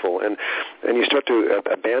fruitful, and you start to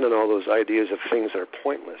abandon all those ideas of things that are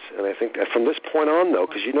pointless. And I think that from this point on, though,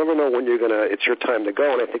 because you never know when it's your time to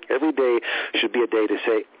go, and I think every day should be a day to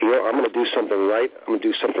say, I'm going to do something right, I'm going to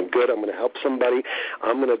do something good, I'm going to help somebody,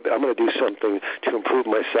 I'm going to do something to improve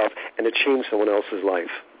myself and to change someone else's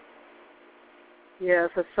life.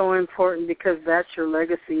 Yes, it's so important, because that's your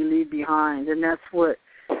legacy you leave behind, and that's what,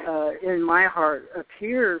 in my heart,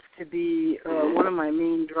 appears to be one of my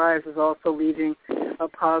main drives, is also leaving a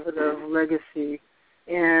positive legacy.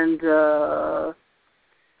 And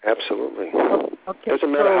absolutely. Okay.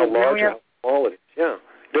 Doesn't matter how large or how small it is. Yeah.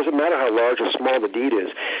 It doesn't matter how large or small the deed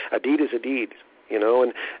is. A deed is a deed.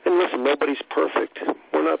 And listen, nobody's perfect.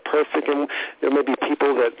 We're not perfect, and there may be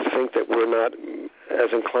people that think that we're not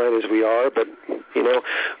as inclined as we are. But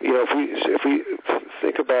if we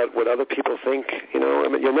think about what other people think,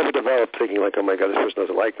 you'll never develop thinking like, oh my God, this person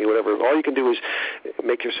doesn't like me, whatever. All you can do is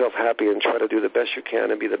make yourself happy and try to do the best you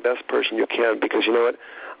can and be the best person you can, because you know what?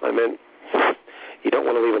 You don't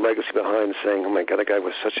want to leave a legacy behind saying, oh my God, that guy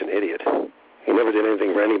was such an idiot. He never did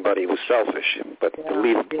anything for anybody. He was selfish. But to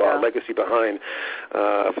leave a legacy behind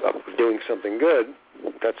of doing something good,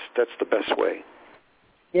 that's the best way.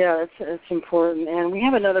 Yeah, it's important. And we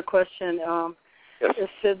have another question. Yes. It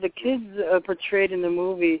said the kids portrayed in the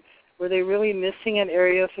movie, were they really missing at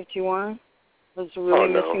Area 51? Was there really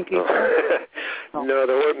missing people? No. No,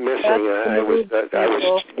 they weren't missing.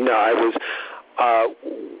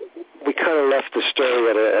 We kind of left the story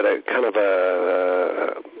at a kind of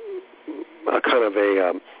a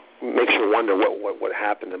makes you wonder what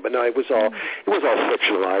happened. But no, it was all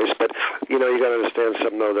fictionalized. But you got to understand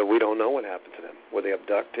something, though, that we don't know what happened to them. Were they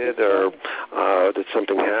abducted, or did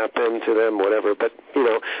something happen to them? Whatever. But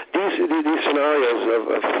these scenarios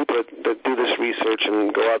of people that do this research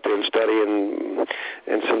and go out there and study, and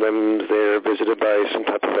sometimes they're visited by some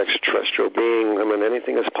type of extraterrestrial being.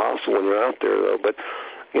 Anything is possible when you're out there, though. But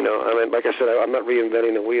like I said, I'm not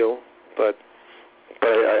reinventing the wheel, but but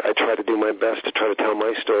I try to do my best to try to tell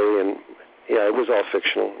my story, and yeah, it was all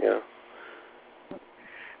fictional, yeah.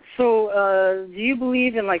 So, do you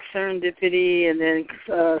believe in like serendipity and then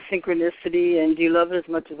synchronicity, and do you love it as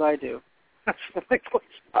much as I do? That's my question.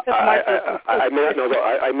 I may not know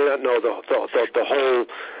the whole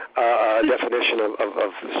definition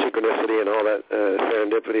of synchronicity and all that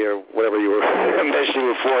serendipity or whatever you were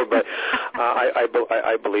mentioning before, but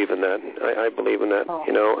I believe in that. I believe in that. Oh.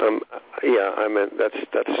 You know, yeah. I mean, that's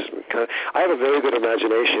kind of. I have a very good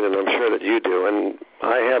imagination, and I'm sure that you do. And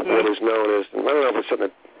I have what is known as, I don't know if it's something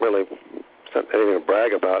that really, it's not anything to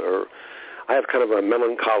brag about, or I have kind of a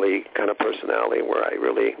melancholy kind of personality where I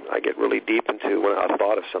get really deep into when I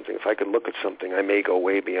thought of something. If I could look at something, I may go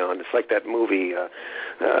way beyond. It's like that movie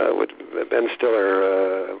with Ben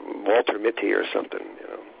Stiller, Walter Mitty or something. You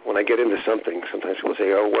know, when I get into something, sometimes people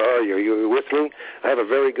say, "Oh, where are you? Are you with me?" I have a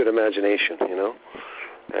very good imagination, you know,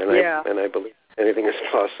 and I believe anything is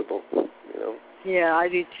possible, you know. Yeah, I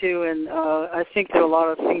do too, and I think that a lot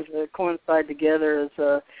of things that coincide together is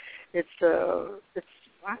it's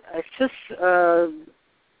just,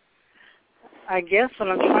 I guess what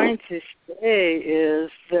I'm trying to say is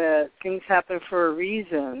that things happen for a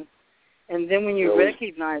reason, and then when you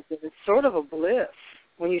recognize it, it's sort of a bliss.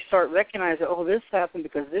 When you start recognizing, oh, this happened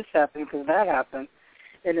because this happened because that happened,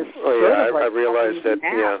 and it's I realized that,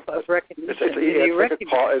 yeah. Of recognition.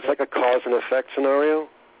 It's like a cause and effect scenario.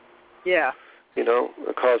 Yeah. You know,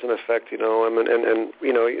 a cause and effect, you know, and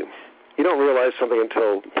you know, you don't realize something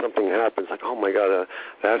until something happens. Like, oh my God,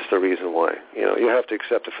 that's the reason why. You know, you have to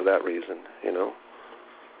accept it for that reason. You know.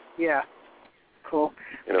 Yeah. Cool.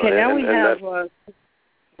 You know, okay, now we have. Go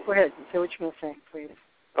ahead. Say what you're going to say, please.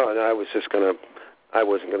 Oh no, I was gonna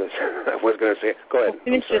say. Go ahead.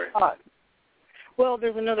 Finish your thought. Well,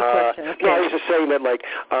 there's another question. Okay. No, I was just saying that, like,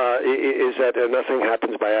 is that nothing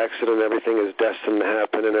happens by accident. Everything is destined to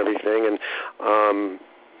happen and everything. And,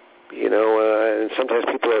 you know, and sometimes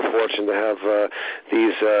people are fortunate to have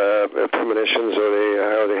these premonitions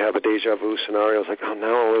or they have a deja vu scenario. It's like, oh,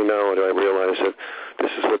 only now do I realize that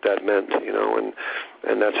this is what that meant, you know, and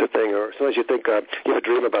that's the thing. Or sometimes you think you have a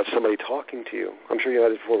dream about somebody talking to you. I'm sure you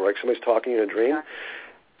had it before, right? Somebody's talking in a dream,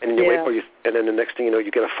 and you wait for you, and then the next thing you know,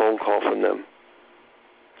 you get a phone call from them.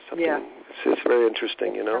 Yeah, it's very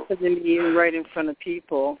interesting, you know. Even right in front of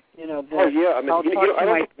people, you know. Oh yeah, I mean,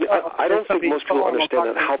 I don't think most people understand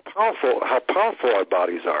that how powerful our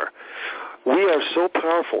bodies are. We are so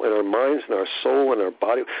powerful in our minds and our soul and our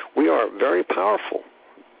body. We are very powerful.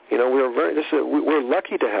 You know, we're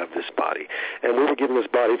lucky to have this body, and we were given this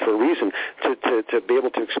body for a reason to be able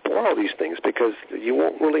to explore all these things, because you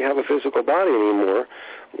won't really have a physical body anymore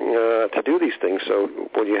to do these things. So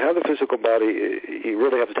when you have the physical body, you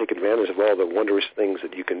really have to take advantage of all the wondrous things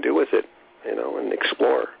that you can do with it, you know, and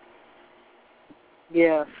explore.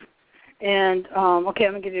 Yes. And, okay,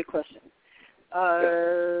 I'm going to give you a question.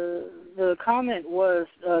 The comment was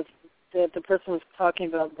that the person was talking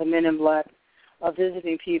about the Men in Black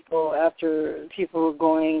visiting people after people were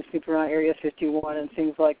going, sleeping around Area 51 and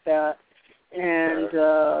things like that. And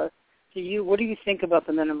what do you think about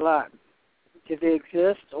the Men in Black? Do they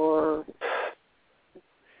exist, or?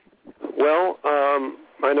 Well,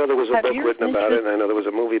 I know there was a book written about it, and I know there was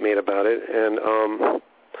a movie made about it, and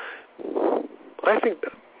I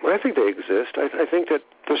think they exist. I think that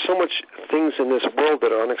there's so much things in this world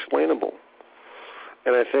that are unexplainable.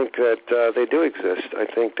 And I think that they do exist. I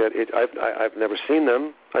think that I've never seen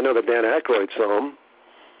them. I know that Dan Aykroyd saw them.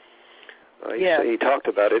 He talked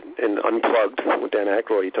about it in Unplugged with Dan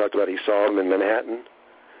Aykroyd. He talked about he saw them in Manhattan.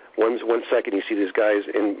 One second you see these guys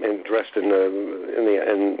dressed in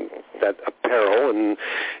that apparel, and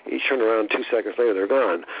you turn around 2 seconds later they're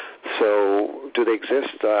gone. So do they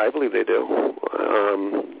exist? I believe they do.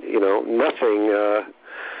 You know, nothing.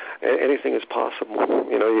 Anything is possible.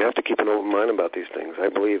 You know, you have to keep an open mind about these things. I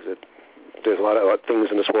believe that there's a lot of things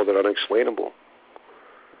in this world that are unexplainable.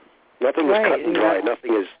 Nothing is cut and dry.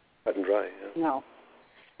 Nothing is cut and dry. Yeah. No.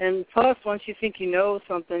 And plus, once you think you know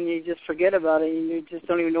something, you just forget about it, and you just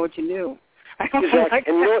don't even know what you knew. Exactly.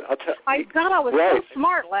 And you know what? I thought I was so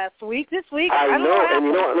smart last week. This week, I don't know. And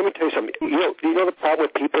you know what? Let me tell you something. You know the problem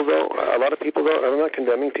with people, though? A lot of people, though, I'm not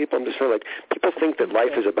condemning people. I'm just saying, like, people think that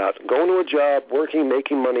life is about going to a job, working,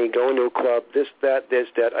 making money, going to a club, this, that.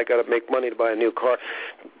 I got to make money to buy a new car.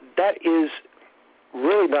 That is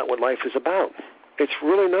really not what life is about. It's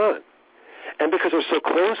really not. And because they're so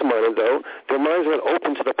close-minded, though, their minds are not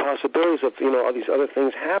open to the possibilities of, you know, all these other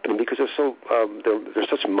things happening, because they're so they're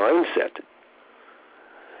such mindset.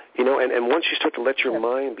 You know, and once you start to let your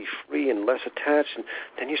mind be free and less attached, and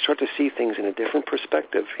then you start to see things in a different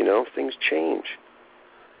perspective. You know, things change.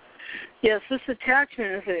 Yes, this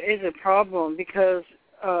attachment is a problem because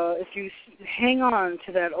if you hang on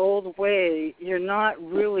to that old way, you're not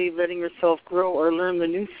really letting yourself grow or learn the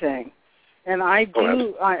new thing. And I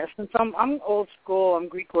do, since I'm old school, I'm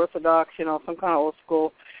Greek Orthodox, some kind of old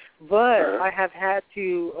school, but I have had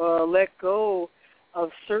to let go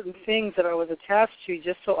of certain things that I was attached to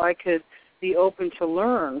just so I could be open to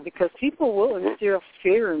learn, because people will instill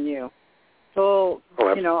fear in you. So,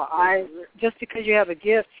 just because you have a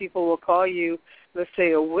gift, people will call you, let's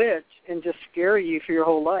say, a witch and just scare you for your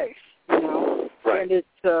whole life, Right. And it's,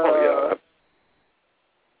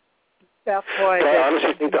 that's why.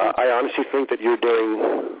 I honestly think that you're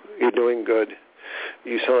doing good.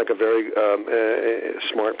 You sound like a very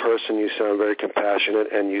smart person. You sound very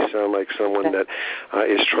compassionate, and you sound like someone that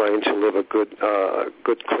is trying to live a good,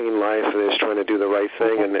 clean life, and is trying to do the right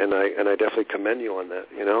thing. And I definitely commend you on that.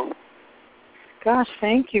 Gosh,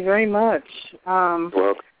 thank you very much.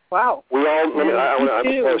 Well, wow. We all. I want to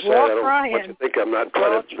say, I don't trying. want you to think I'm not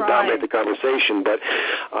trying to dominate the conversation, but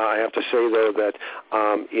I have to say though that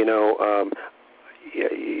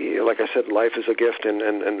like I said, life is a gift,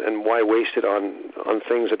 and why waste it on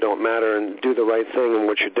things that don't matter, and do the right thing in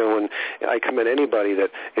what you're doing. I commend anybody that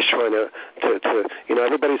is trying to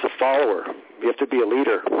everybody's a follower. You have to be a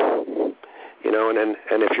leader.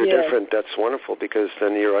 And if you're different, that's wonderful, because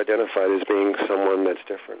then you're identified as being someone that's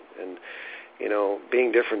different. And,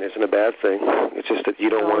 being different isn't a bad thing. It's just that you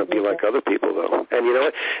don't want to be like other people, though. And you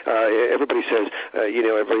know what? Everybody says,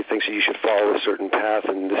 everybody thinks that you should follow a certain path,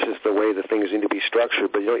 and this is the way the things need to be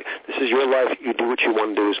structured. But, this is your life. You do what you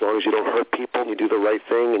want to do as long as you don't hurt people, and you do the right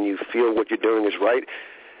thing, and you feel what you're doing is right.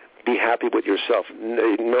 Be happy with yourself.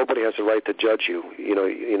 Nobody has the right to judge you.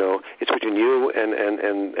 It's between you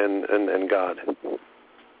and God.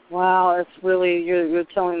 Wow, it's really, you're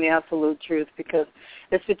telling the absolute truth, because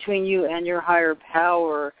it's between you and your higher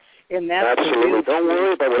power, and that's absolutely. Don't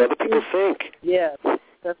worry about what other people think. Yes,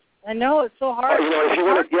 I know it's so hard. If you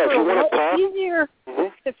want to talk,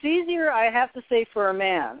 it's easier. I have to say, for a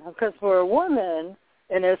man, because for a woman,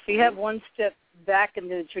 and if you have one step back in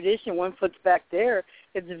the tradition, one foot's back there,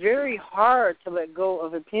 it's very hard to let go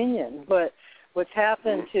of opinion. But what's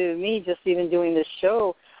happened to me, just even doing this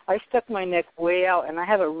show, I stuck my neck way out, and I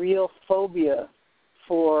have a real phobia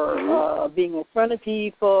for being in front of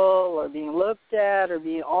people, or being looked at, or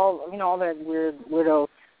being all that weirdo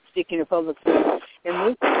speaking in public. And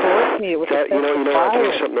this forced me. It was I'll tell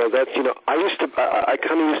you something. I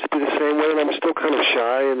kind of used to be the same way, and I'm still kind of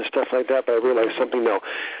shy and stuff like that. But I realized something. No,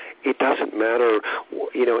 it doesn't matter.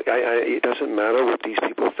 It doesn't matter what these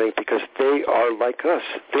people think, because they are like us.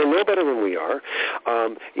 They're no better than we are.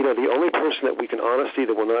 The only person that we can honestly,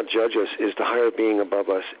 that will not judge us, is the higher being above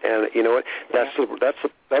us. And you know what? That's the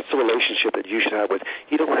relationship that you should have with.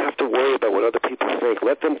 You don't have to worry about what other people think.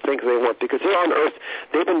 Let them think they want, because they're on Earth.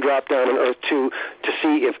 They've been dropped down on Earth to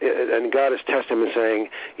see if, and God is testing them and saying,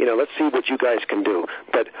 let's see what you guys can do.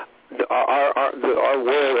 But our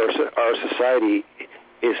world, our society,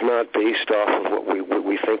 is not based off of what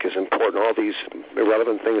we think is important. All these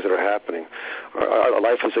irrelevant things that are happening. Our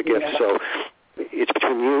life is a gift, so it's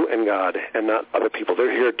between you and God, and not other people.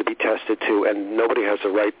 They're here to be tested too, and nobody has the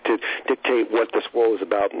right to dictate what this world is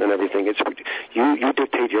about and everything. It's you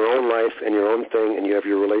dictate your own life and your own thing, and you have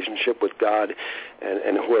your relationship with God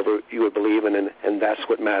and whoever you would believe in, and that's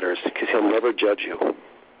what matters, because He'll never judge you.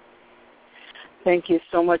 Thank you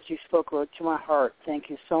so much. You spoke to my heart. Thank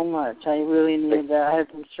you so much. I really needed that. I have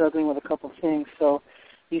been struggling with a couple things, so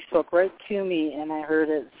you spoke right to me, and I heard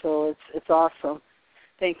it. So it's awesome.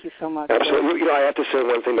 Thank you so much. Absolutely. I have to say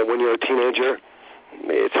one thing, that when you're a teenager,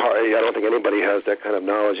 it's hard. I don't think anybody has that kind of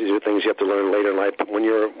knowledge. These are things you have to learn later in life. But when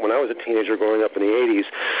I was a teenager growing up in the 80s,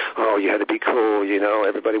 you had to be cool.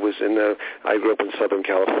 Everybody was I grew up in Southern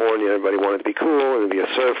California. Everybody wanted to be cool and be a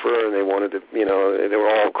surfer, and they wanted to, they were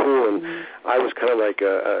all cool. And I was kind of like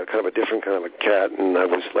a different kind of a cat, and I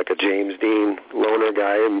was like a James Dean loner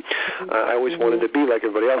guy, and I always wanted to be like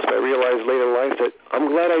everybody else. But I realized later in life that I'm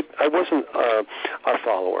glad I wasn't a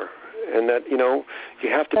follower, and that, you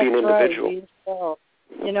have to be an individual. Right.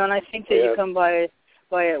 And I think that you come by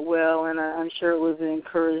it well, and I'm sure it was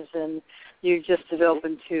encouraged, and you just developed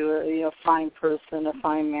into a fine person, a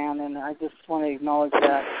fine man, and I just want to acknowledge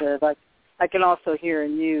that. I can also hear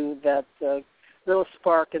in you that little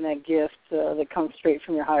spark and that gift that comes straight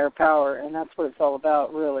from your higher power, and that's what it's all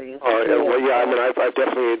about, really. I've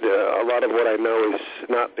definitely, a lot of what I know is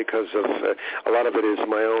not because of, a lot of it is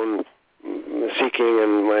my own seeking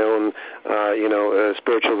and my own,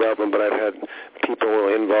 spiritual development, but I've had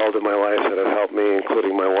people involved in my life that have helped me,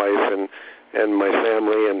 including my wife, and my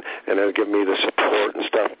family, and it'll give me the support and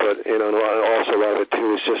stuff. But you know, and also a lot of it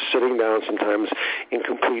too is just sitting down sometimes in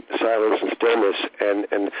complete silence and stillness,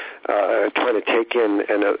 and trying to take in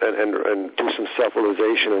and do some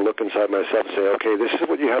self-realization and look inside myself and say, okay, this is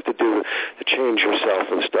what you have to do to change yourself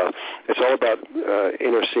and stuff. It's all about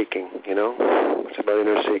inner seeking, you know. It's about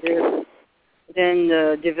inner seeking. Then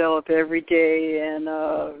develop every day, and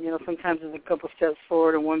you know, sometimes it's a couple steps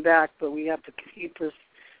forward and one back, but we have to keep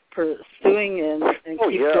pursuing and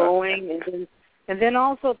keep going, and then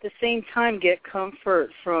also at the same time get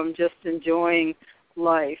comfort from just enjoying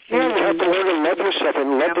life. Yeah, you have to learn to love yourself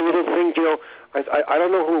and love the little things. You know, I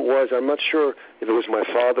don't know who it was. I'm not sure if it was my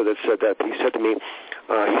father that said that, but he said to me,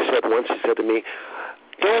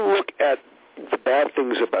 don't look at the bad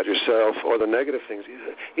things about yourself or the negative things.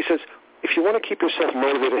 He says, if you want to keep yourself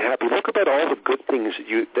motivated and happy, look about all the good things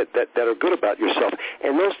that are good about yourself.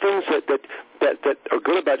 And those things that are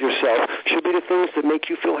good about yourself should be the things that make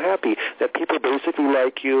you feel happy, that people basically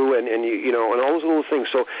like you and you know, and all those little things.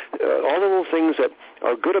 So all the little things that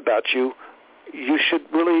are good about you, you should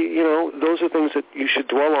really, you know, those are things that you should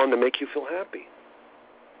dwell on to make you feel happy.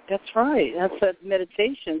 That's right. That's that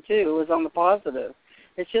meditation, too, is on the positive.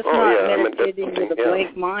 It's just not meditating with a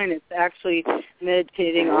blank mind. It's actually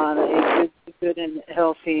meditating on a good and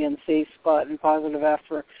healthy and safe spot and positive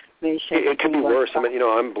affirmation. It can be worse. I mean, you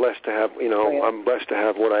know, I'm blessed to have, you know, I'm blessed to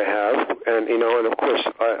have what I have, and you know, and of course,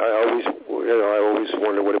 I always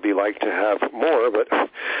wonder what it'd be like to have more, but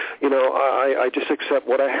you know, I just accept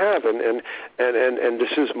what I have, and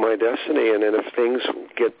this is my destiny, and if things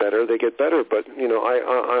get better, they get better, but you know,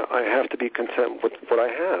 I have to be content with what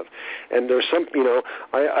I have, and there's some, you know,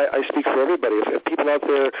 I speak for everybody. If people out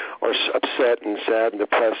there are upset and sad and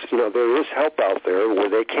depressed, you know, there is help out there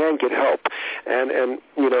where they can get help, and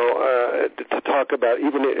you know. To talk about,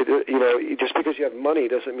 even, you know, just because you have money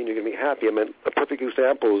doesn't mean you're going to be happy. I mean, a perfect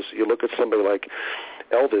example is you look at somebody like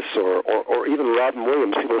Elvis or even Robin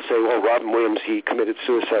Williams. People say, well, Robin Williams, he committed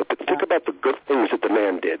suicide. But think about the good things that the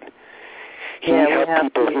man did. He helped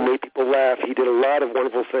people. He made people laugh. He did a lot of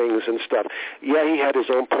wonderful things and stuff. Yeah, he had his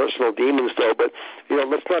own personal demons, though. But you know,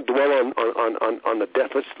 let's not dwell on the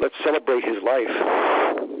death. Let's celebrate his life.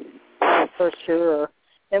 Oh, for sure.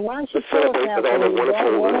 And why don't you celebrate all the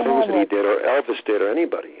wonderful things that he did, or Elvis did, or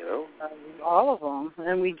anybody, you know? All of them,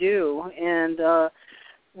 and we do. And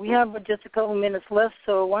we have just a couple minutes left,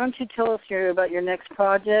 so why don't you tell us about your next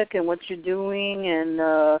project and what you're doing, and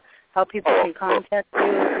how people can contact you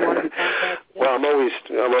if you want to be contacted? Well, I'm always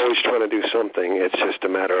trying to do something. It's just a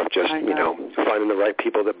matter of just you know, finding the right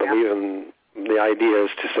people that believe in the idea is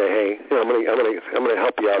to say, hey, you know, I'm gonna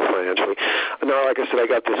help you out financially. Now, like I said, I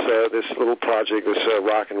got this little project, this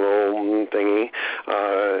rock and roll thingy,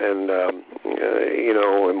 and you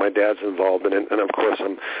know, and my dad's involved in it, and of course,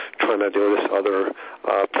 I'm trying to do this other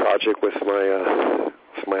project with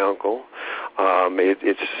my uncle.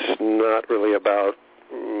 It's not really about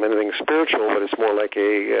anything spiritual, but it's more like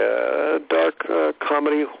a dark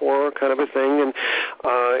comedy horror kind of a thing, and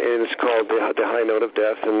it's called the High Note of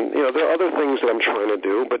Death. And you know, there are other things that I'm trying to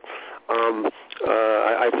do, but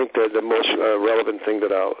I think that the most relevant thing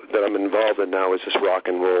that I'm involved in now is this rock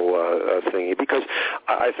and roll thingy, because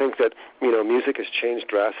I think that, you know, music has changed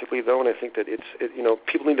drastically, though, and I think that you know,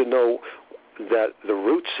 people need to know that the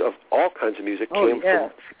roots of all kinds of music came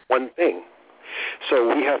from one thing.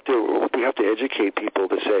 So we have to educate people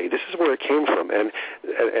to say this is where it came from, and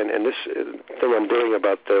this thing I'm doing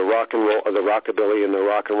about the rock and roll, or the rockabilly and the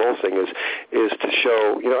rock and roll thing is to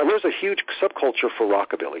show, you know, and there's a huge subculture for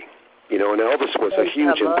rockabilly, you know, and Elvis was a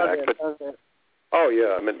huge impact, but oh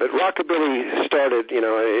yeah, I mean, but rockabilly started, you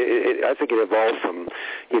know, I think it evolved from,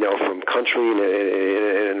 you know, from country, and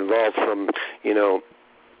it evolved from, you know,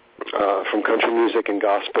 from country music and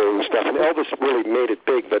gospel and stuff. And Elvis really made it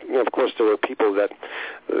big, but you know, of course there were people that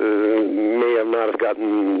may have not have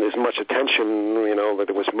gotten as much attention, you know, but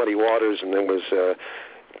there was Muddy Waters and there was,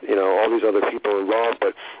 you know, all these other people involved.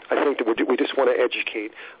 But I think that we just want to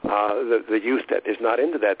educate the youth that is not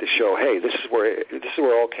into that to show, hey, this is where it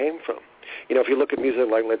all came from. You know, if you look at music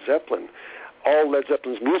like Led Zeppelin, all Led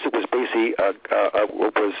Zeppelin's music was basically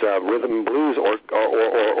rhythm and blues, or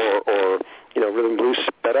you know, rhythm and blues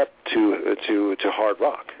sped up to hard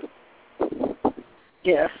rock.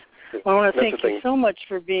 Yes. Well, I want to thank you so much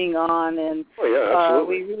for being on, and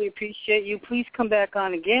we really appreciate you. Please come back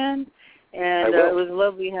on again, and it was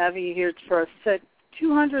lovely having you here for our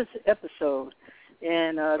 200th episode.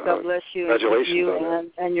 And God bless you,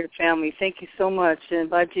 and your family. Thank you so much,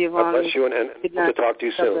 and bye, Giovanni. God bless you, and good to talk to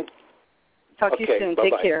you soon. Talk to you soon. Bye-bye.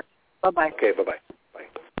 Take care. Bye-bye. Okay, bye-bye.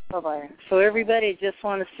 Bye. Bye-bye. So everybody, just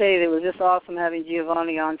want to say that it was just awesome having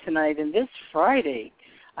Giovanni on tonight. And this Friday,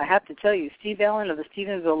 I have to tell you, Steve Allen of the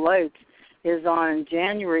Stephenville Lights is on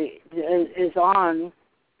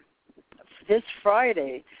this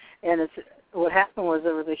Friday. And what happened was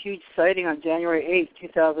there was a huge sighting on January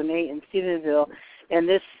 8th, 2008 in Stephenville. And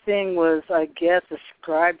this thing was, I guess,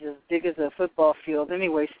 described as big as a football field.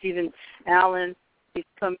 Anyway, Stephen Allen, he's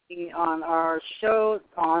coming on our show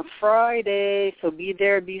on Friday, so be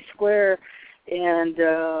there, be square, and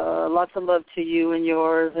lots of love to you and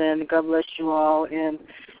yours, and God bless you all. And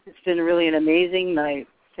it's been really an amazing night.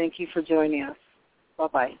 Thank you for joining us.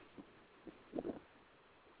 Bye-bye.